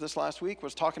ears this last week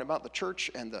was talking about the church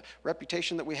and the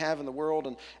reputation that we have in the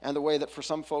world, and the way that for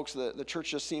some folks the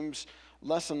church just seems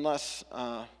less and less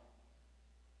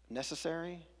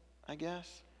necessary, I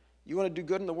guess. You want to do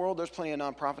good in the world, there's plenty of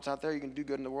nonprofits out there you can do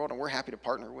good in the world, and we're happy to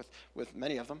partner with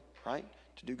many of them, right,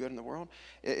 to do good in the world.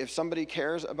 If somebody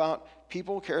cares about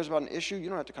people, cares about an issue, you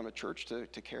don't have to come to church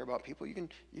to care about people. You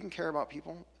can care about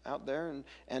people out there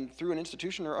and through an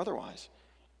institution or otherwise,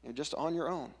 just on your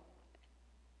own.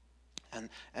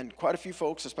 And quite a few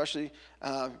folks, especially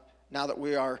now that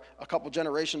we are a couple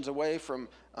generations away from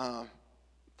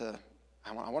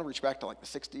I want to reach back to like the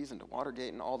 60s and to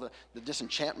Watergate and all the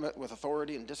disenchantment with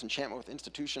authority and disenchantment with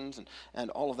institutions and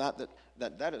all of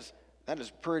that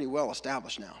is pretty well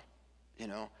established now,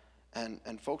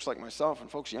 and folks like myself and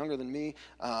folks younger than me,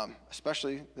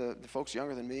 especially the folks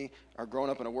younger than me, are growing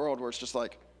up in a world where it's just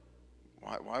like,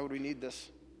 why would we need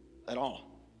this at all,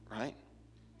 right?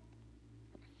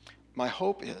 My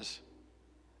hope is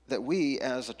that we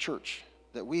as a church,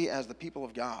 that we as the people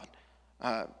of God,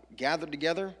 gathered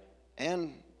together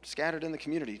and scattered in the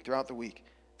community throughout the week,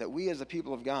 that we as the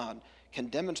people of God can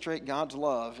demonstrate God's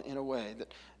love in a way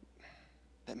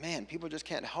that man, people just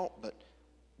can't help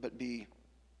but be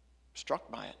struck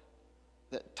by it,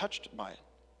 that touched by it.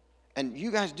 And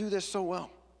you guys do this so well.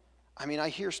 I mean, I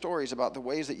hear stories about the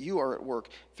ways that you are at work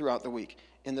throughout the week,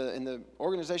 in the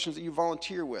organizations that you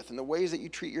volunteer with, and the ways that you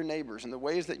treat your neighbors, and the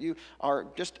ways that you are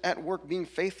just at work being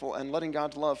faithful and letting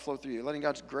God's love flow through you, letting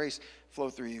God's grace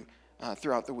flow through you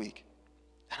throughout the week.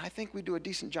 And I think we do a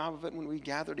decent job of it when we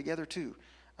gather together too,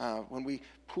 when we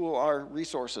pool our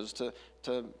resources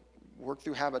to work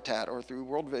through Habitat or through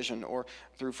World Vision or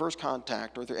through First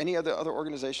Contact or through any other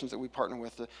organizations that we partner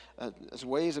with as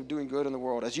ways of doing good in the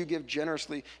world, as you give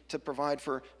generously to provide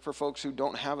for folks who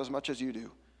don't have as much as you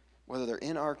do, whether they're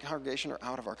in our congregation or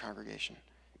out of our congregation.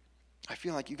 I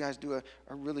feel like you guys do a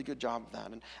really good job of that.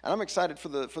 And I'm excited for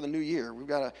the new year. We've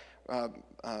got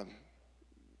a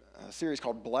series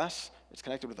called Bless. It's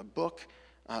connected with a book,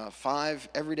 5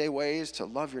 everyday ways to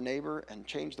love your neighbor and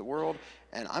change the world.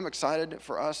 And I'm excited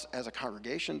for us as a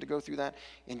congregation to go through that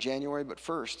in January. But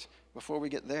first, before we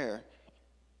get there,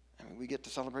 we get to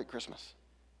celebrate Christmas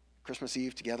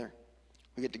Eve together.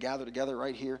 We get to gather together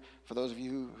right here for those of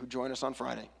you who join us on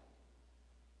Friday.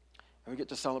 And we get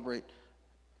to celebrate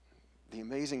the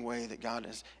amazing way that God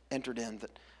has entered in,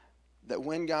 that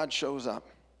when God shows up,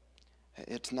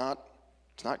 it's not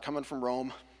coming from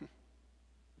Rome,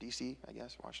 D.C., I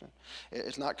guess, Washington.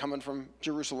 It's not coming from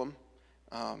Jerusalem,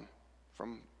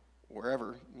 from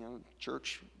wherever,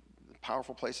 church,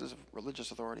 powerful places of religious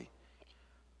authority.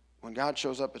 When God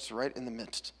shows up, it's right in the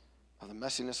midst of the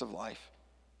messiness of life,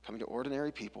 coming to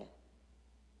ordinary people,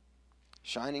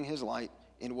 shining his light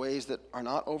in ways that are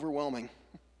not overwhelming.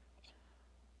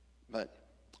 But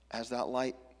as that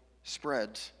light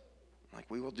spreads, like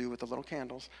we will do with the little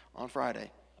candles on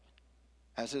Friday,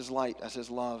 as his light, as his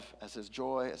love, as his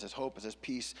joy, as his hope, as his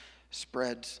peace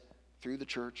spreads through the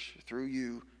church, through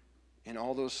you, in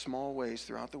all those small ways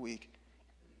throughout the week,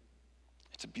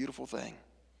 it's a beautiful thing.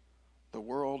 The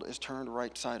world is turned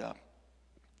right side up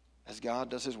as God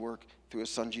does his work through his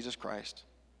Son, Jesus Christ,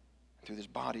 through this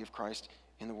body of Christ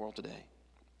in the world today.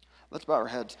 Let's bow our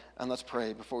heads and let's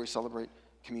pray before we celebrate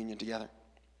communion together.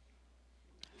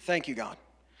 Thank you, God.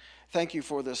 Thank you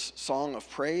for this song of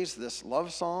praise, this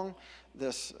love song,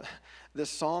 this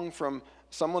song from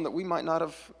someone that we might not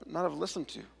have listened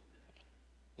to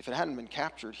if it hadn't been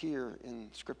captured here in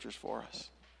scriptures for us.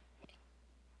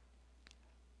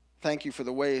 Thank you for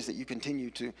the ways that you continue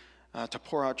to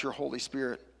pour out your Holy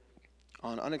Spirit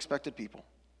on unexpected people,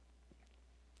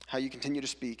 how you continue to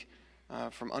speak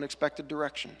from unexpected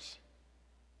directions.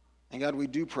 And God, we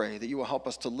do pray that you will help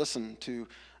us to listen to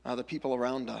the people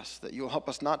around us, that you will help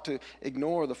us not to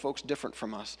ignore the folks different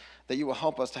from us, that you will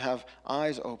help us to have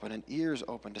eyes open and ears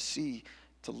open to see,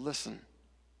 to listen,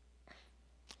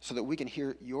 so that we can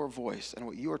hear your voice and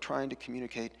what you are trying to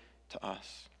communicate to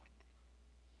us.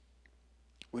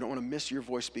 We don't want to miss your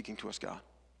voice speaking to us, God.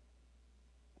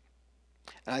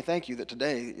 And I thank you that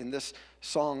today, in this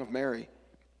Song of Mary,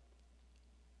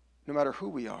 no matter who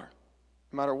we are,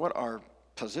 no matter what our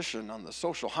position on the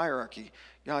social hierarchy,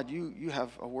 God, you have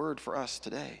a word for us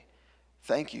today.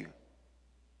 Thank you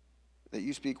that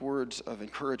you speak words of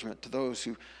encouragement to those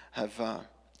who have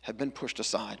been pushed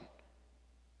aside,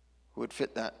 who would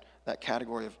fit that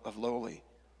category of lowly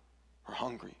or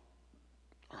hungry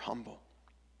or humble.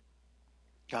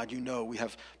 God, you know we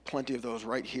have plenty of those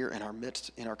right here in our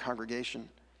midst, in our congregation.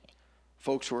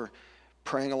 Folks who are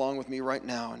praying along with me right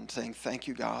now and saying, thank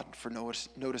you, God, for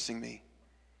noticing me.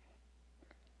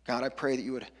 God, I pray that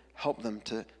you would help them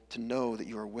to know that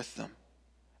you are with them,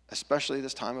 especially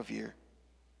this time of year,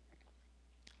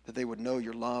 that they would know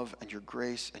your love and your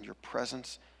grace and your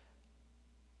presence.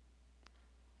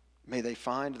 May they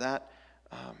find that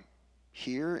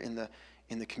here in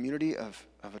the community of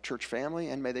a church family,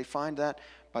 and may they find that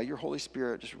by your Holy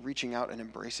Spirit just reaching out and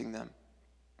embracing them,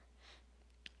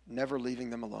 never leaving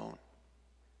them alone,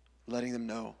 letting them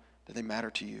know that they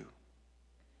matter to you.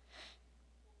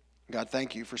 God,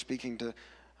 thank you for speaking to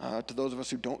those of us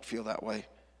who don't feel that way,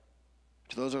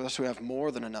 to those of us who have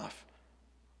more than enough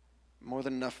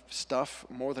stuff,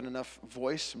 more than enough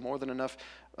voice, more than enough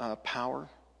power.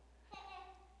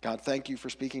 God, thank you for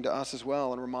speaking to us as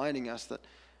well and reminding us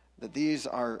that these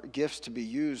are gifts to be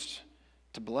used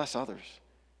to bless others,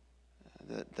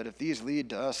 that if these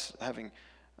lead to us having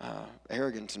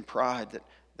arrogance and pride,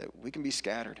 that we can be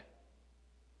scattered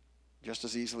just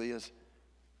as easily as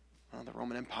the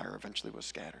Roman Empire eventually was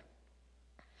scattered.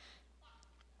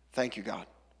 Thank you, God,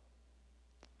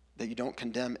 that you don't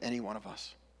condemn any one of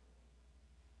us,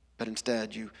 but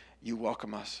instead you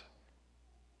welcome us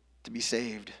to be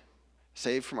saved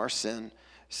from our sin,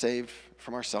 saved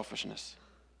from our selfishness,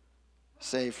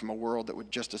 saved from a world that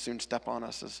would just as soon step on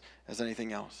us as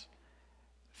anything else.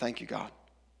 Thank you, God.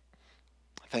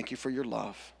 Thank you for your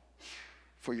love,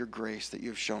 for your grace that you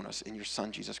have shown us in your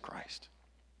Son, Jesus Christ.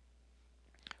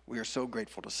 We are so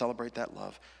grateful to celebrate that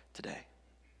love today.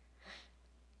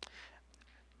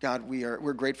 God,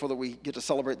 we're grateful that we get to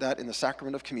celebrate that in the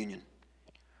sacrament of communion.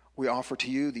 We offer to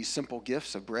you these simple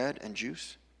gifts of bread and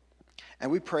juice.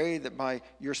 And we pray that by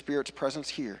your Spirit's presence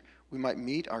here, we might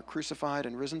meet our crucified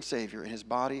and risen Savior in his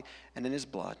body and in his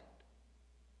blood.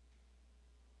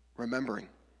 Remembering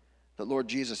that, Lord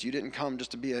Jesus, you didn't come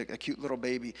just to be a cute little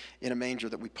baby in a manger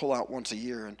that we pull out once a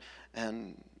year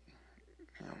and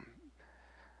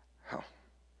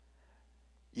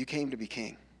you came to be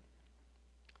king.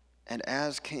 And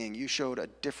as king, you showed a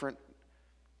different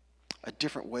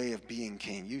way of being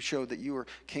king. You showed that you were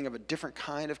king of a different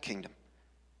kind of kingdom.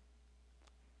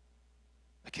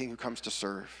 A king who comes to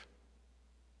serve,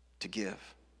 to give,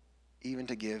 even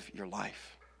to give your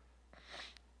life.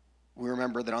 We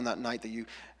remember that on that night that you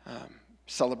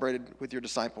celebrated with your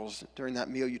disciples, during that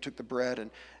meal you took the bread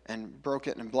and broke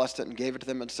it and blessed it and gave it to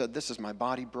them and said, "This is my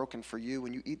body broken for you.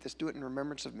 When you eat this, do it in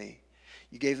remembrance of me."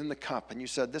 You gave them the cup and you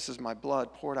said, "This is my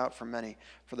blood poured out for many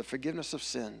for the forgiveness of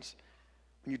sins.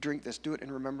 When you drink this, do it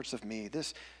in remembrance of me."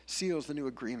 This seals the new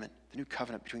agreement, the new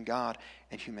covenant between God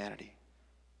and humanity.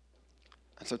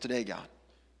 And so today, God,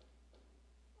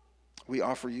 we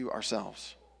offer you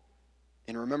ourselves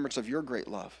in remembrance of your great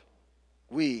love.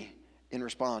 We, in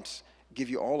response, give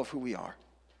you all of who we are.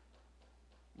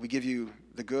 We give you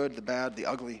the good, the bad, the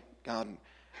ugly. God,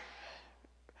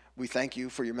 we thank you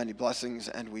for your many blessings,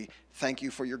 and we thank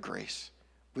you for your grace.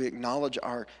 We acknowledge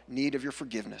our need of your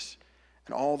forgiveness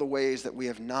and all the ways that we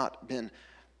have not been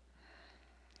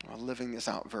living this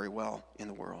out very well in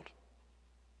the world.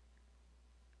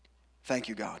 Thank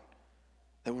you, God,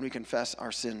 that when we confess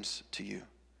our sins to you,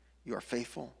 you are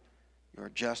faithful, you are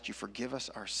just, you forgive us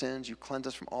our sins, you cleanse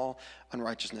us from all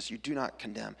unrighteousness, you do not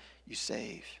condemn, you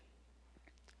save.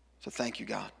 So thank you,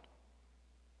 God.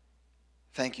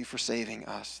 Thank you for saving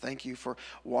us. Thank you for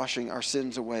washing our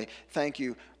sins away. Thank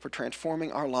you for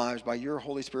transforming our lives by your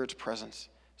Holy Spirit's presence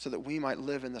so that we might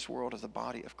live in this world as the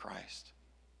body of Christ,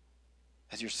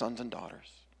 as your sons and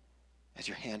daughters, as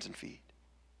your hands and feet.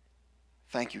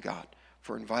 Thank you, God,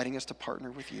 for inviting us to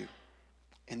partner with you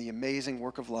in the amazing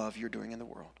work of love you're doing in the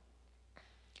world.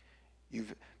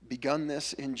 You've begun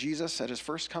this in Jesus at his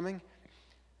first coming,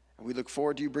 and we look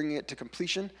forward to you bringing it to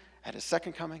completion at his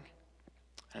second coming.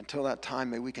 And until that time,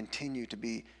 may we continue to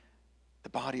be the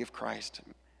body of Christ.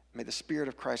 May the Spirit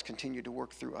of Christ continue to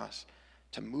work through us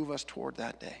to move us toward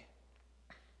that day.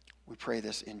 We pray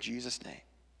this in Jesus' name.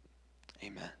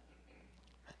 Amen.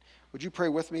 Would you pray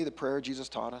with me the prayer Jesus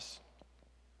taught us?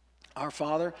 Our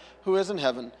Father, who is in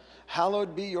heaven,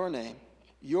 hallowed be your name.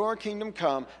 Your kingdom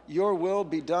come, your will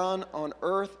be done on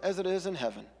earth as it is in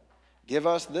heaven. Give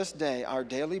us this day our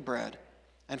daily bread,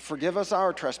 and forgive us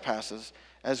our trespasses,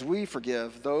 as we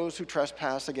forgive those who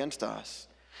trespass against us.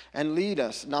 And lead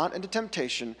us not into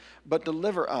temptation, but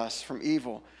deliver us from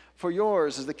evil. For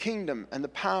yours is the kingdom and the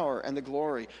power and the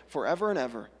glory forever and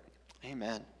ever.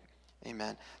 Amen.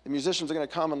 Amen. The musicians are going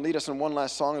to come and lead us in one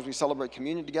last song as we celebrate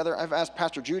communion together. I've asked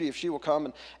Pastor Judy if she will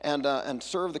come and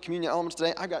serve the communion elements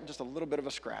today. I got just a little bit of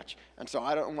a scratch, and so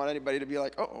I don't want anybody to be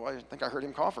like, "Oh, I think I heard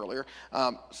him cough earlier."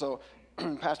 So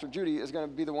Pastor Judy is going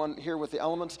to be the one here with the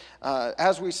elements.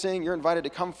 As we sing, you're invited to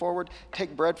come forward,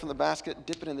 take bread from the basket,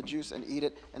 dip it in the juice, and eat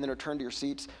it, and then return to your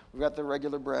seats. We've got the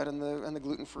regular bread and the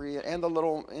gluten-free and the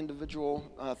little individual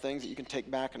things that you can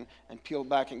take back and peel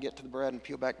back and get to the bread and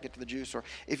peel back and get to the juice. Or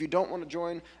if you don't want to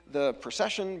join the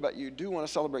procession, but you do want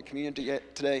to celebrate communion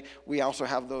today, we also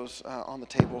have those on the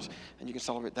tables, and you can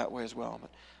celebrate that way as well. But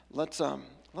let's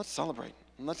celebrate,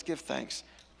 and let's give thanks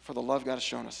for the love God has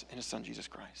shown us in his Son, Jesus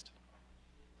Christ.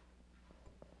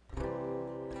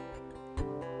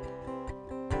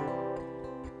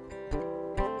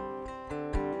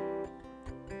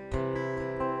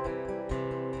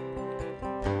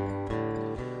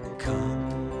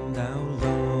 Come, thou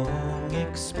long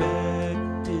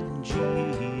expected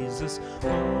Jesus,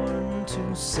 born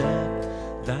to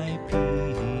set thy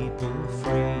people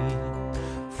free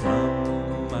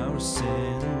from our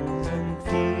sins and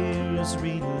fears.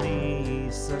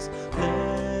 Release us,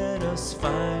 let us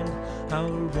find our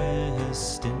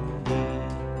rest in thee.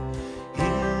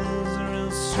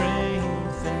 Israel's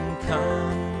strength and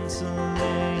consolation,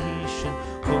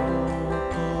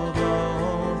 hope of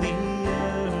all the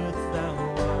earth, thou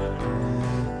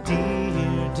art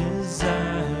dear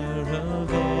desire of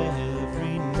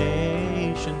every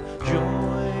nation,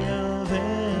 joy of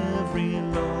every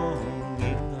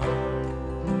longing heart.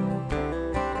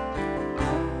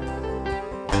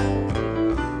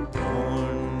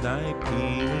 Born thy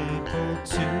people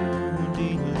to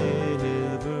deliver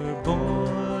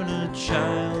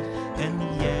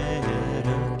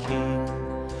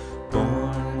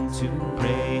to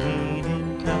reign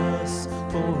in us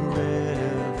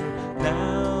forever.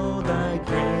 Now thy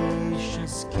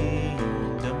gracious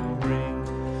kingdom bring,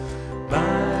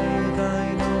 by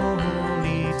thine own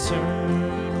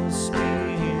eternal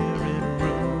Spirit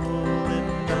rule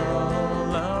in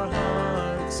all our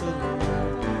hearts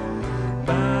alone.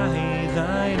 By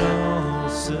thine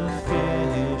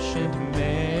all-sufficient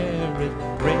merit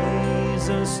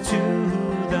raise us to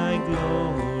thy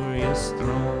glorious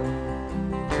throne.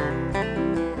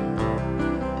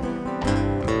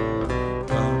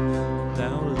 Come,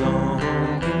 thou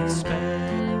long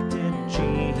expected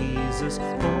Jesus,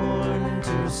 born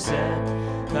to set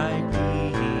thy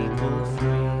people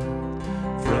free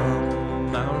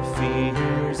from our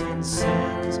fears and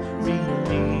sins.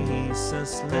 Release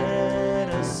us, let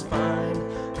us find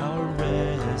our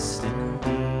rest in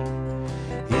thee.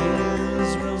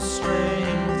 Israel's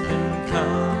strength and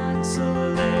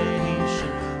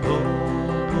consolation,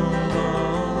 hope of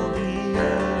all the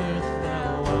earth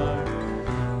thou art,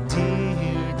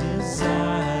 dear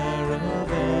desire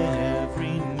of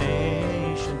every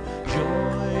nation,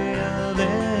 joy of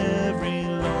every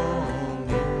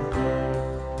longing heart.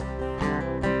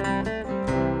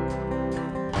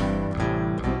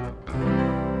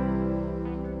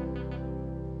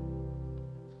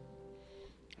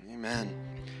 Amen.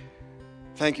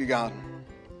 Thank you, God,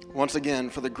 once again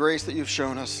for the grace that you've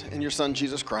shown us in your Son,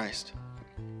 Jesus Christ.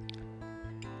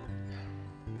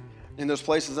 In those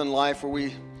places in life where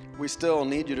we still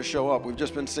need you to show up, we've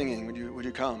just been singing, would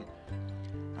you come?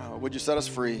 Would you set us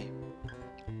free?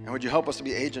 And would you help us to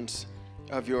be agents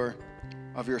of your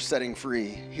setting free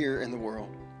here in the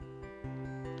world?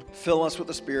 Fill us with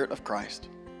the Spirit of Christ,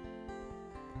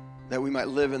 that we might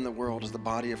live in the world as the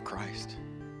body of Christ,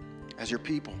 as your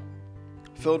people,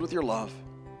 filled with your love,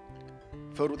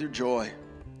 filled with your joy,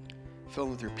 filled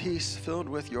with your peace, filled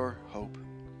with your hope.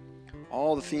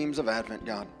 All the themes of Advent,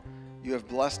 God, you have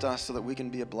blessed us so that we can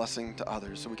be a blessing to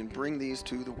others, so we can bring these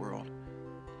to the world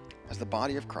as the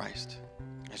body of Christ,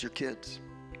 as your kids.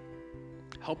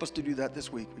 Help us to do that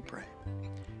this week, we pray.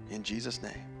 In Jesus'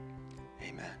 name,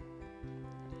 amen.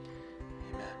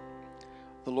 Amen.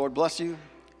 The Lord bless you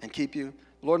and keep you.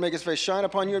 The Lord make his face shine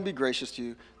upon you and be gracious to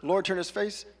you. The Lord turn his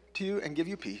face to you and give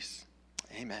you peace.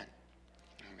 Amen.